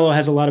think Amarillo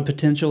has a lot of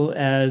potential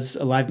as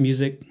a live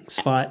music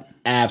spot?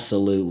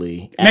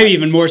 Absolutely. Maybe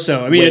even more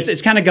so. I mean,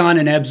 it's kind of gone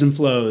in ebbs and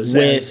flows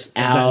as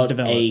that has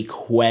developed. A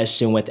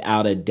question,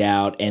 without a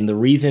doubt. And the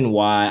reason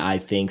why I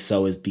think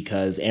so is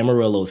because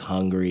Amarillo's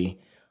hungry.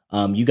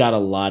 You got a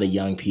lot of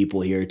young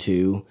people here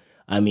too.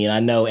 I mean, I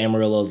know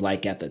Amarillo's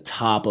at the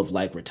top of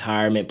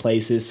retirement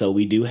places, so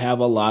we do have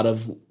a lot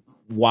of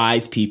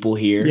wise people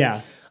here.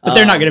 Yeah, but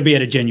they're not going to be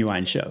at a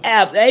Genuine show.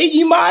 Hey,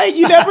 you might.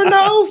 You never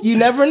know. You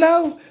never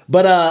know.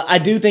 But I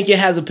do think it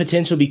has a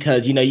potential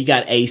because, you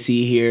got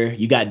AC here.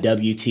 You got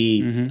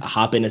WT,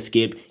 Hop and a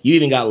Skip. You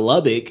even got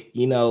Lubbock.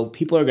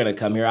 People are going to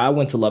come here. I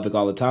went to Lubbock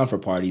all the time for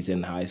parties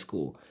in high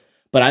school.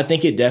 But I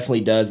think it definitely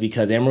does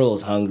because Amarillo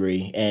is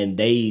hungry and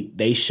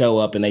they show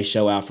up and they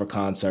show out for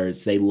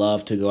concerts. They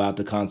love to go out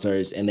to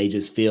concerts and they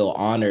just feel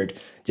honored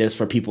just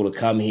for people to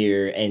come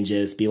here and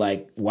just be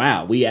like,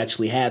 wow, we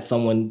actually had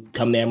someone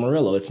come to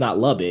Amarillo. It's not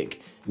Lubbock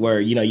where,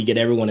 you get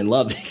everyone in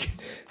Lubbock.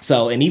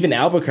 So, and even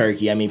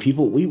Albuquerque, I mean,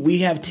 people, we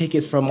have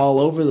tickets from all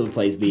over the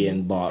place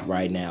being bought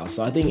right now.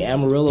 So I think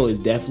Amarillo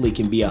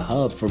can be a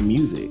hub for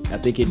music. I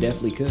think it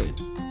definitely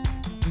could.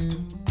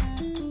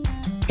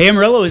 Hey,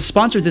 Amarillo is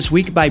sponsored this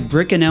week by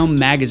Brick and Elm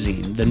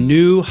Magazine, the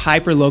new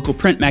hyper-local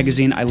print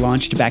magazine I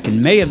launched back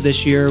in May of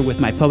this year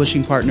with my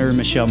publishing partner,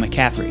 Michelle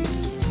McCaffrey.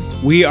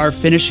 We are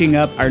finishing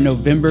up our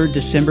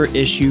November-December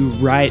issue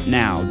right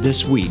now,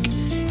 this week,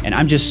 and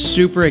I'm just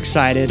super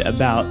excited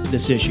about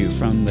this issue,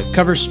 from the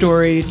cover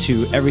story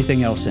to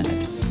everything else in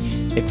it.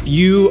 If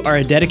you are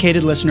a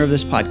dedicated listener of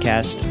this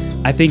podcast,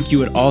 I think you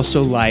would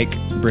also like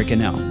Brick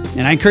and Elm,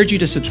 and I encourage you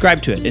to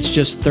subscribe to it. It's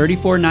just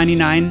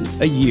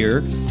 $34.99 a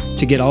year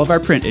to get all of our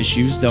print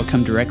issues. They'll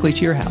come directly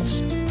to your house.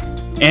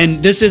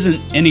 And this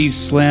isn't any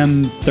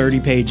slim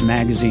 30-page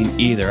magazine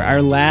either.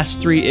 Our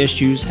last 3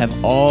 issues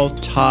have all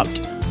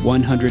topped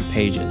 100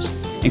 pages,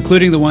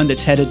 including the one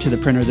that's headed to the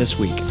printer this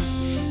week.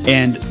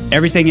 And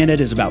everything in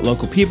it is about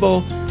local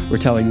people. We're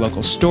telling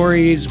local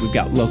stories. We've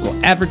got local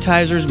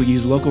advertisers. We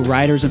use local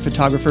writers and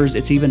photographers.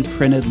 It's even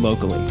printed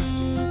locally.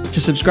 To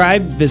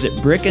subscribe, visit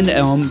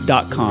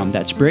brickandelm.com.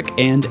 That's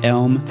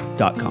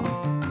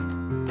brickandelm.com.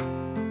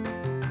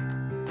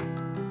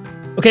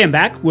 Okay, I'm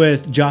back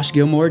with Josh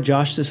Gilmore.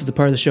 Josh, this is the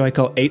part of the show I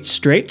call 8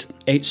 Straight.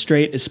 8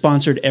 Straight is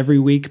sponsored every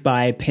week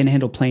by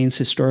Panhandle Plains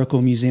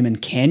Historical Museum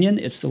and Canyon.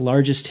 It's the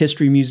largest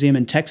history museum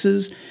in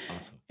Texas,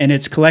 and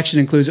its collection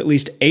includes at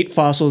least 8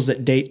 fossils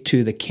that date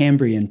to the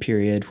Cambrian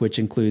period, which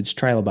includes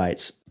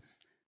trilobites.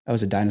 I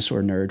was a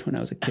dinosaur nerd when I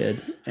was a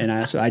kid, and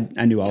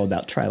I knew all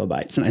about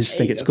trilobites, and I just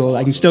think it's cool.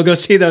 Awesome. I can still go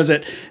see those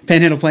at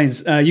Panhandle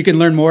Plains. You can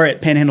learn more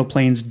at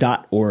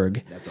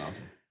panhandleplains.org. That's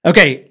awesome.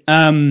 Okay,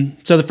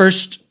 so the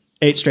first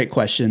 8 Straight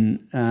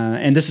question,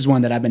 and this is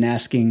one that I've been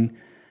asking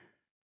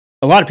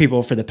a lot of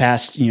people for the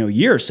past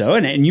year or so,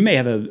 and you may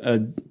have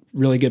a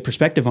really good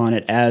perspective on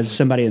it as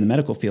somebody in the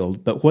medical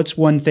field, but what's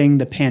one thing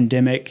the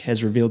pandemic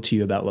has revealed to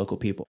you about local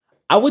people?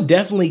 I would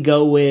definitely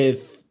go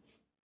with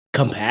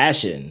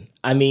compassion.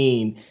 I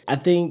mean, I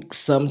think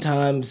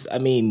sometimes,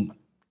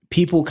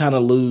 people kind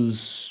of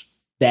lose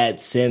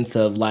that sense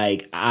of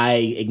like, I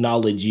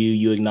acknowledge you,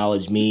 you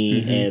acknowledge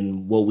me,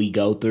 and what we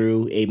go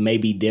through. It may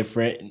be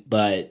different,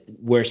 but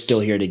we're still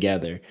here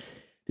together.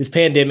 This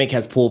pandemic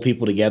has pulled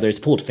people together. It's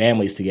pulled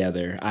families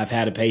together. I've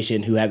had a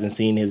patient who hasn't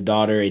seen his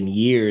daughter in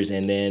years,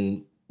 and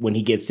then when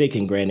he gets sick,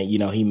 and granted,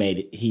 he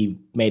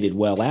made it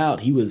well out.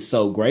 He was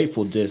so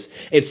grateful. Just,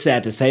 it's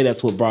sad to say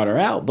that's what brought her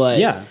out, but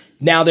yeah.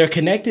 Now they're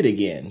connected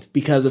again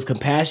because of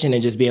compassion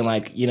and just being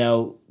like,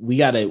 we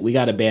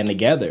gotta band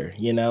together,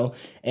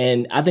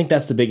 And I think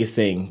that's the biggest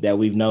thing that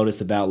we've noticed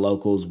about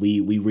locals.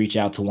 We reach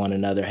out to one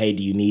another. Hey,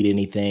 do you need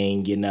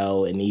anything?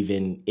 And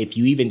even if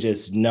you even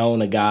just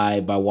known a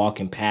guy by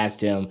walking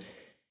past him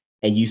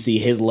and you see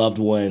his loved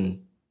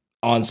one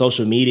on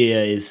social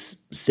media is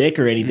sick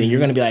or anything, you're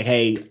going to be like,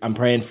 hey, I'm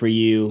praying for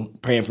you,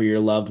 praying for your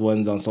loved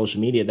ones on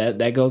social media.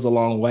 That goes a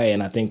long way.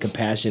 And I think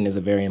compassion is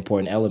a very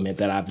important element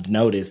that I've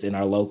noticed in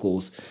our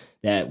locals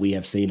that we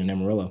have seen in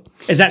Amarillo.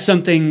 Is that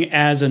something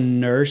as a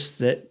nurse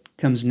that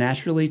comes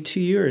naturally to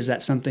you, or is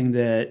that something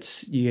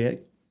that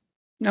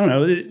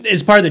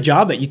is part of the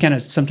job that you kind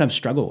of sometimes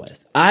struggle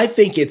with? I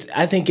think it's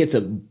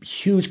a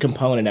huge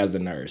component as a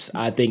nurse.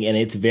 I think, and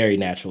it's very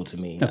natural to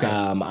me. Okay.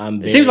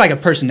 It seems like a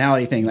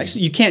personality thing. Like, so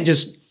you can't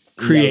just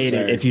create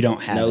it if you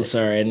don't have it. No,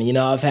 sir. And,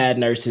 I've had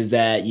nurses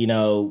that,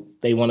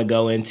 they want to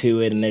go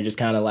into it and they're just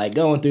kind of like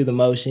going through the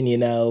motion,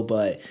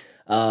 but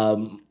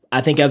I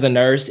think as a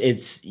nurse,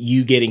 it's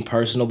you getting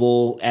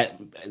personable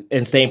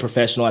and staying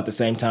professional at the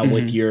same time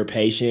with your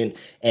patient,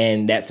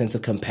 and that sense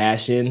of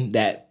compassion,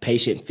 that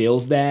patient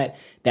feels that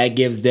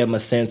gives them a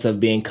sense of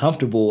being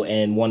comfortable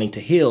and wanting to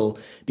heal,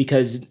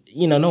 because,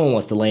 no one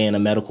wants to lay in a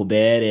medical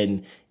bed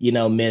and,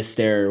 miss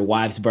their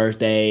wife's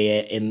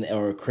birthday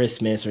or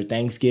Christmas or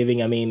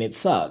Thanksgiving. It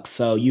sucks.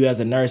 So you as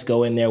a nurse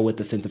go in there with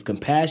a sense of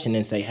compassion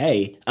and say,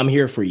 hey, I'm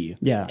here for you.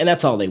 Yeah. And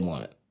that's all they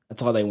want.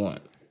 That's all they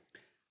want.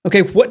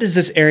 Okay, what does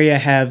this area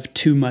have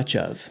too much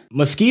of?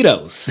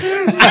 Mosquitoes.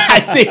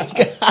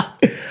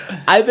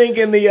 I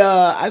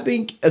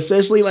think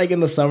especially like in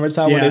the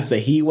summertime when it's a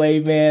heat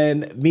wave,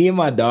 man, me and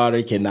my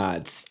daughter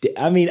cannot.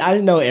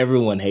 I know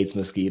everyone hates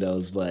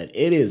mosquitoes, but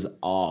it is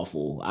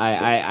awful.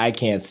 I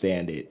can't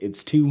stand it.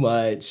 It's too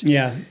much.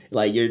 Yeah.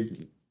 Like you're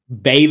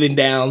bathing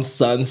down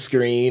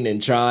sunscreen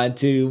and trying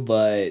to,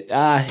 but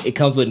it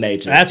comes with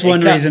nature. That's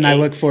one reason I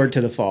look forward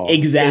to the fall.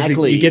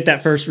 Exactly. You get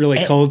that first really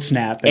cold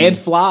snap. And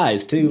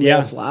flies too. Yeah.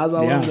 Man, flies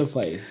all over the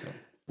place.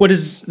 What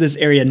does this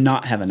area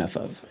not have enough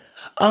of?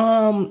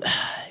 I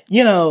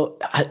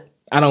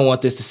don't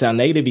want this to sound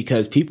negative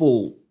because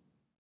people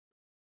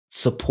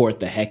support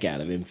the heck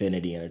out of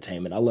Infinity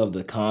Entertainment. I love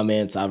the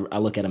comments. I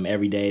look at them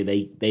every day.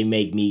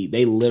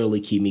 They literally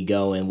keep me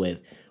going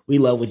with, we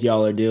love what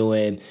y'all are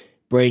doing.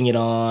 Bring it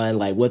on.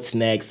 Like, what's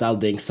next?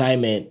 The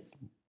excitement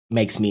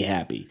makes me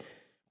happy.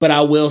 But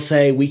I will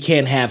say we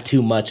can't have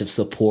too much of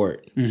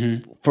support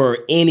for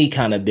any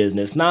kind of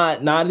business.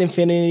 Not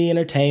Infinity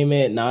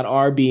Entertainment, not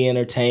RB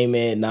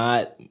Entertainment,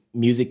 not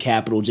Music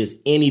Capital, just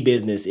any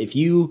business. If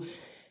you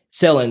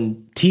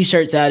selling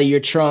t-shirts out of your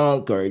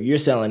trunk, or you're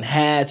selling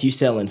hats, you're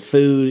selling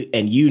food,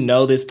 and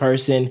this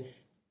person,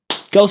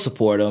 go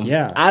support them.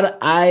 Yeah.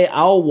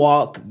 I'll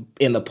walk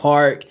in the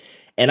park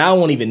and I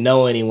won't even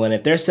know anyone.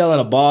 If they're selling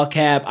a ball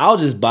cap, I'll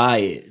just buy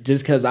it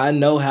just because I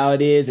know how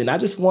it is. And I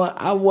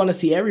want to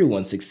see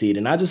everyone succeed.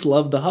 And I just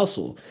love the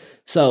hustle.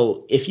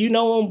 So if you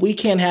know them, we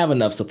can't have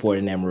enough support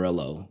in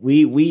Amarillo.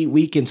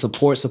 We can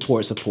support.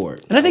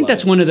 And I think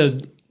that's one of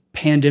the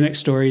pandemic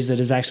stories that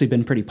has actually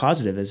been pretty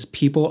positive, is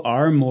people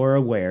are more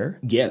aware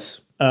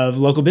of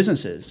local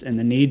businesses and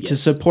the need to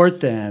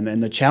support them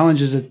and the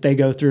challenges that they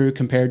go through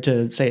compared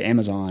to, say,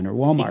 Amazon or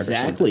Walmart.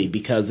 Exactly,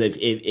 because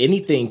if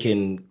anything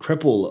can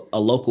cripple a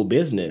local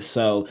business.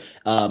 So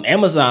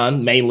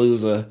Amazon may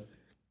lose a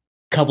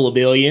couple of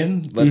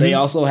billion, but they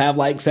also have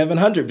like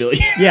 700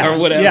 billion or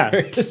whatever.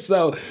 Yeah.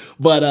 So,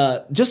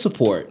 but just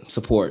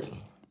support.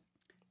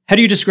 How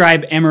do you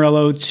describe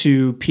Amarillo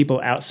to people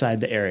outside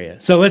the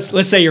area? So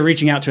let's say you're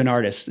reaching out to an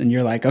artist and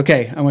you're like,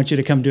 okay, I want you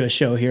to come do a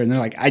show here. And they're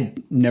like, I've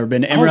never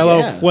been to Amarillo.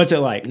 Yeah. What's it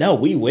like? No,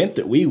 we went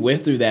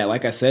through that.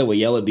 Like I said, with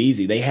Yellow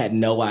Beezy, they had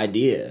no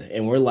idea.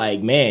 And we're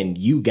like, man,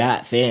 you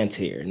got fans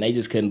here. And they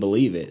just couldn't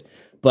believe it.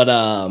 But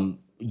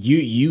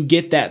you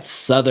get that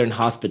Southern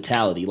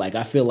hospitality. Like,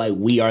 I feel like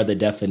we are the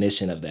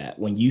definition of that.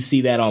 When you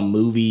see that on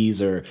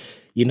movies or,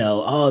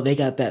 oh, they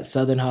got that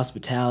Southern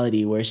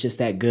hospitality where it's just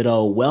that good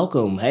old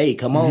welcome. Hey,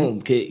 come on,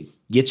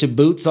 get your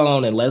boots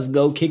on and let's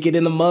go kick it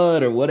in the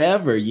mud or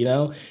whatever,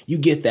 You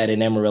get that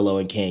in Amarillo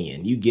and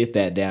Canyon. You get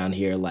that down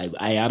here. Like,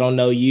 hey, I don't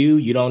know you,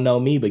 you don't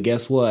know me, but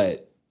guess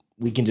what?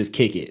 We can just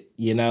kick it,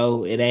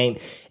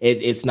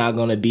 It's not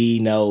going to be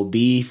no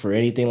beef or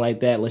anything like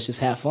that. Let's just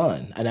have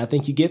fun. And I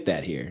think you get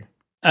that here.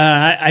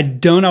 I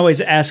don't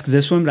always ask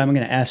this one, but I'm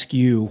going to ask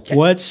you,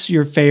 what's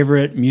your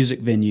favorite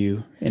music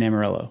venue in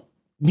Amarillo?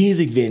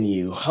 Music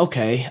venue.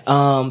 Okay.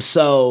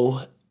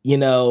 So,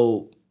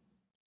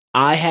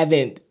 I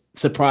haven't,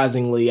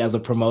 surprisingly, as a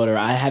promoter,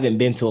 I haven't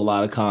been to a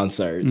lot of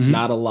concerts,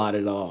 not a lot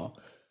at all.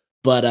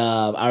 But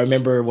I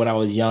remember when I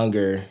was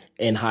younger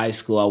in high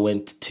school, I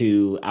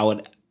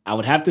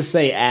would have to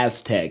say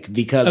Aztec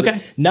because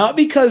not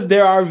because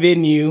they're our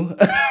venue,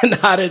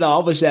 not at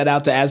all, but shout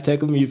out to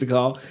Aztec Music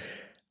Hall.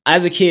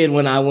 As a kid,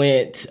 when I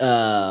went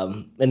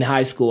in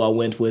high school, I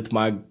went with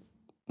my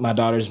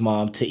daughter's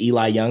mom to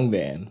Eli Young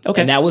Band.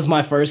 Okay. And that was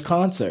my first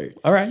concert.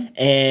 All right.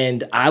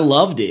 And I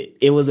loved it.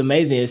 It was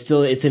amazing.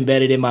 It's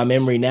embedded in my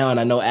memory now. And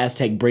I know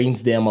Aztec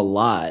brings them a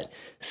lot.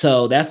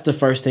 So that's the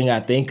first thing I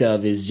think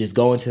of is just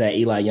going to that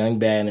Eli Young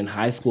Band in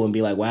high school and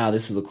be like, wow,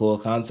 this is a cool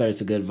concert.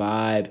 It's a good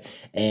vibe.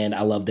 And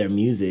I love their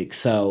music.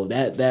 So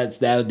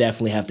that'll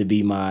definitely have to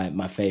be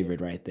my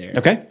favorite right there.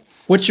 Okay.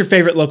 What's your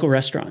favorite local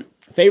restaurant?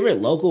 Favorite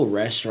local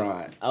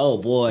restaurant? Oh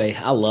boy,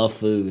 I love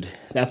food.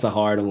 That's a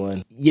hard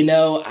one.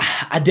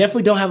 I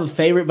definitely don't have a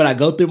favorite, but I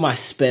go through my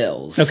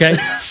spells. Okay.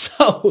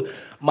 So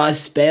my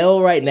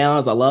spell right now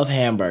is I love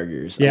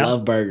hamburgers. Yeah. I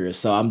love burgers.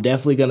 So I'm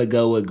definitely gonna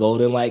go with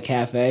Golden Light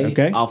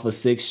Cafe off of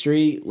 6th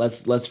Street.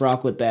 Let's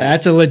rock with that.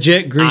 That's a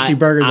legit greasy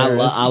burger there.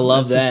 I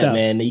love that,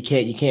 man. You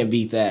can't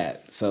beat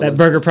that. So that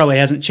burger probably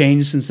hasn't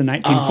changed since the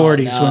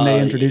 1940s when they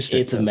introduced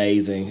it. It's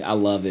amazing. I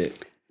love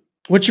it.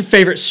 What's your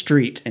favorite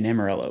street in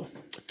Amarillo?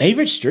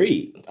 Favorite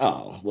street?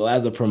 Oh, well,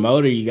 as a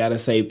promoter, you got to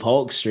say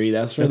Polk Street.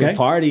 That's where the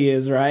party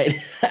is, right?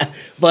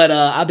 But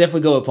I'll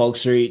definitely go with Polk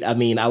Street. I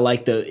mean, I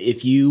like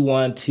if you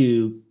want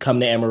to come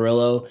to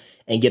Amarillo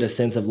and get a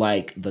sense of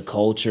like the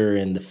culture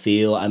and the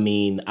feel, I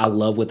mean, I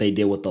love what they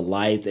did with the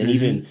lights and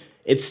even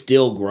it's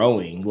still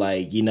growing.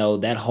 Like,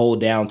 that whole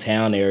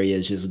downtown area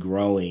is just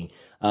growing.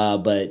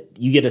 But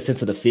you get a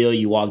sense of the feel.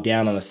 You walk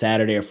down on a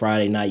Saturday or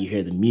Friday night, you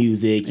hear the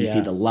music, you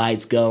see the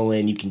lights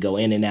going, you can go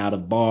in and out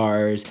of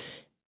bars.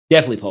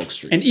 Definitely Polk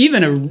Street. And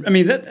even,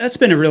 that's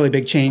been a really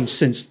big change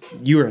since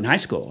you were in high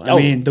school. I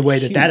mean, the way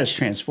that has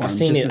transformed I've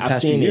seen just in the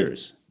past few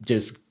years.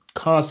 Just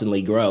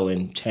constantly grow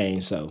and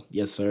change. So,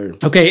 yes, sir.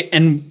 Okay,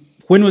 and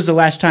when was the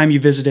last time you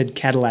visited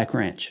Cadillac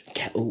Ranch?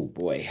 Oh,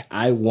 boy.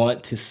 I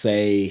want to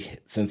say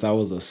since I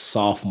was a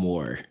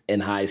sophomore in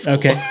high school.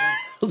 Okay.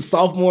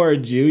 Sophomore or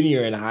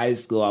junior in high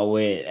school, I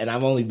went, and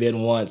I've only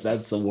been once.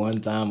 That's the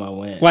one time I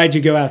went. Why'd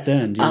you go out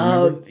then? Do you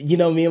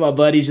remember? Me and my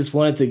buddies just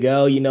wanted to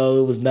go. It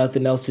was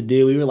nothing else to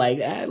do. We were like,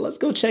 let's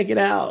go check it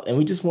out, and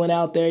we just went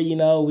out there.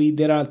 We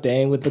did our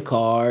thing with the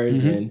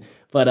cars,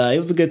 but it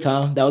was a good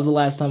time. That was the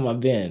last time I've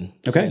been.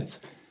 Okay.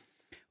 Since.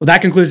 Well,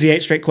 that concludes the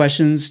 8 straight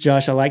questions,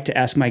 Josh. I like to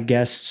ask my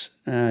guests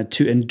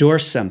to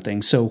endorse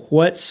something. So,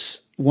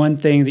 what's one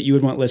thing that you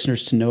would want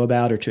listeners to know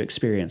about or to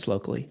experience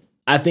locally?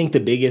 I think the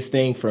biggest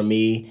thing for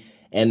me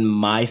and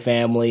my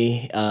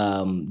family,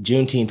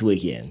 Juneteenth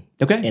weekend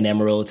in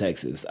Amarillo,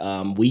 Texas.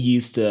 We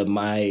used to,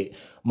 my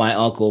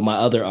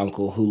other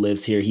uncle who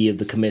lives here, he is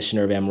the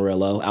commissioner of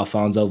Amarillo,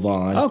 Alfonso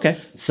Vaughn. Oh, okay.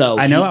 So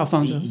I know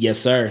Alfonso. Yes,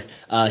 sir.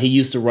 He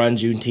used to run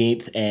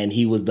Juneteenth, and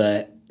he was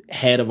the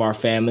head of our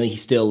family. He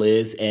still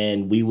is,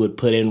 and we would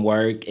put in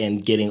work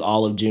and getting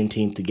all of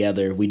Juneteenth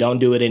together. We don't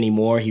do it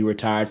anymore. He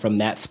retired from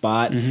that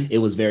spot. It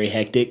was very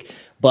hectic.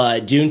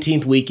 But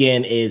Juneteenth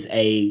weekend is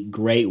a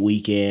great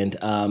weekend.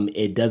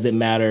 It doesn't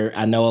matter.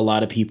 I know a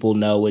lot of people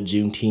know what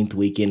Juneteenth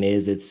weekend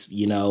is. It's,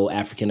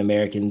 African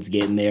Americans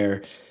getting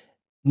there,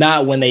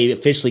 not when they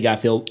officially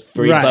got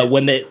free, but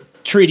when the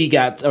treaty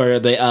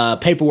the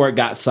paperwork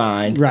got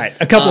signed. Right.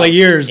 A couple of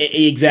years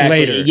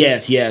later.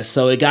 Yes.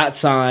 So it got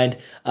signed,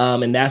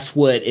 and that's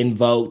what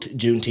invoked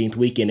Juneteenth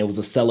weekend. It was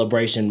a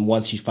celebration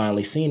once you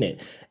finally seen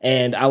it.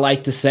 And I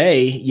like to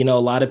say, a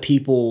lot of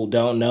people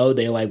don't know.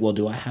 They're like, well,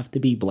 do I have to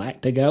be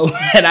black to go?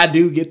 And I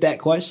do get that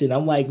question.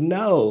 I'm like,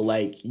 no,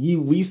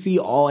 we see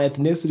all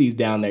ethnicities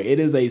down there. It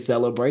is a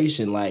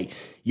celebration. Like,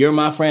 you're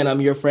my friend,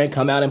 I'm your friend,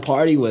 come out and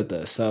party with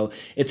us. So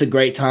it's a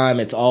great time.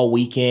 It's all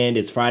weekend.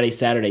 It's Friday,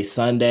 Saturday,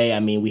 Sunday.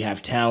 I mean, we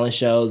have talent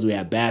shows, we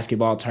have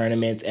basketball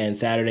tournaments, and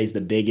Saturday's the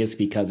biggest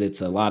because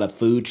it's a lot of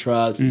food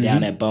trucks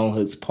down at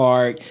Bonehooks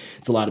Park.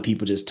 It's a lot of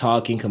people just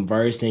talking,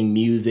 conversing,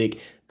 music.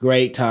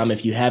 Great time.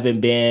 If you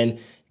haven't been,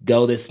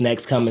 go this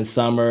next coming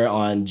summer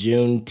on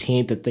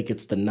Juneteenth. I think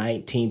it's the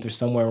 19th or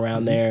somewhere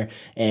around there.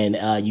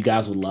 And you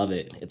guys would love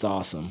it. It's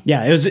awesome.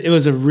 Yeah, it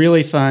was a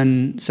really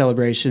fun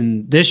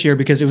celebration this year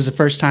because it was the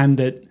first time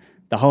that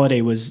the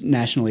holiday was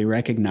nationally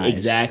recognized.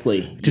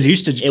 Exactly. Because it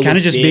used to kind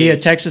of just be a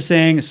Texas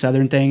thing, a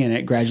Southern thing, and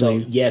it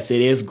gradually... So, yes,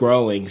 it is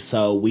growing.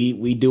 So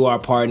we do our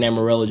part in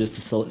Amarillo just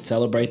to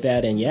celebrate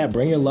that. And yeah,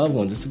 bring your loved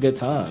ones. It's a good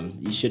time.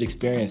 You should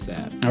experience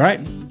that. All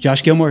right.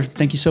 Josh Gilmore,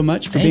 thank you so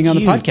much for being on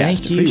the podcast.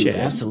 Thank you. Appreciate it.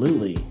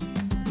 Absolutely.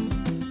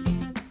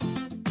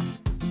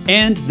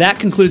 And that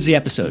concludes the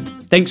episode.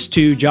 Thanks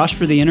to Josh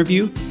for the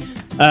interview.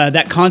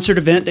 That concert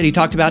event that he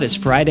talked about is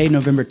Friday,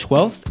 November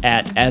 12th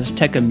at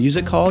Azteca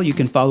Music Hall. You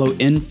can follow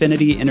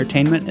Infinity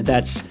Entertainment.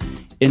 That's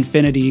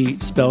Infinity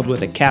spelled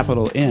with a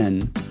capital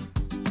N,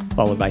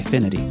 followed by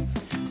Finity.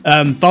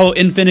 Follow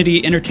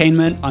Infinity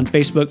Entertainment on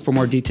Facebook for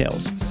more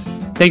details.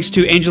 Thanks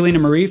to Angelina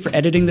Marie for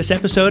editing this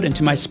episode and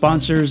to my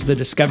sponsors, the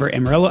Discover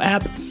Amarillo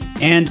app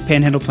and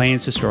Panhandle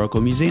Plains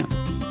Historical Museum.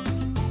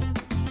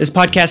 This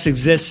podcast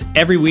exists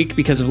every week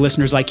because of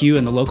listeners like you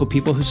and the local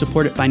people who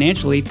support it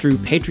financially through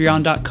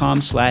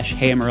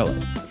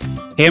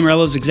patreon.com/HeyAmarillo. Hey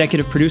Amarillo's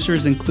executive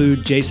producers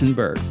include Jason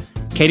Berg,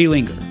 Katie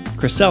Linger,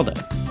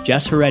 Criselda,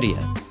 Jess Heredia,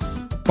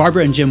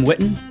 Barbara and Jim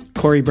Witten,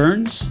 Corey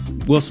Burns,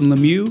 Wilson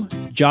Lemieux,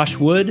 Josh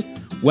Wood,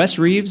 Wes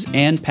Reeves,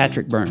 and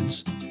Patrick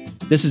Burns.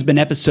 This has been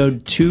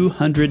episode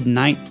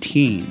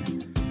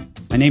 219.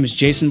 My name is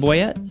Jason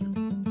Boyette,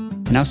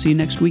 and I'll see you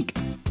next week.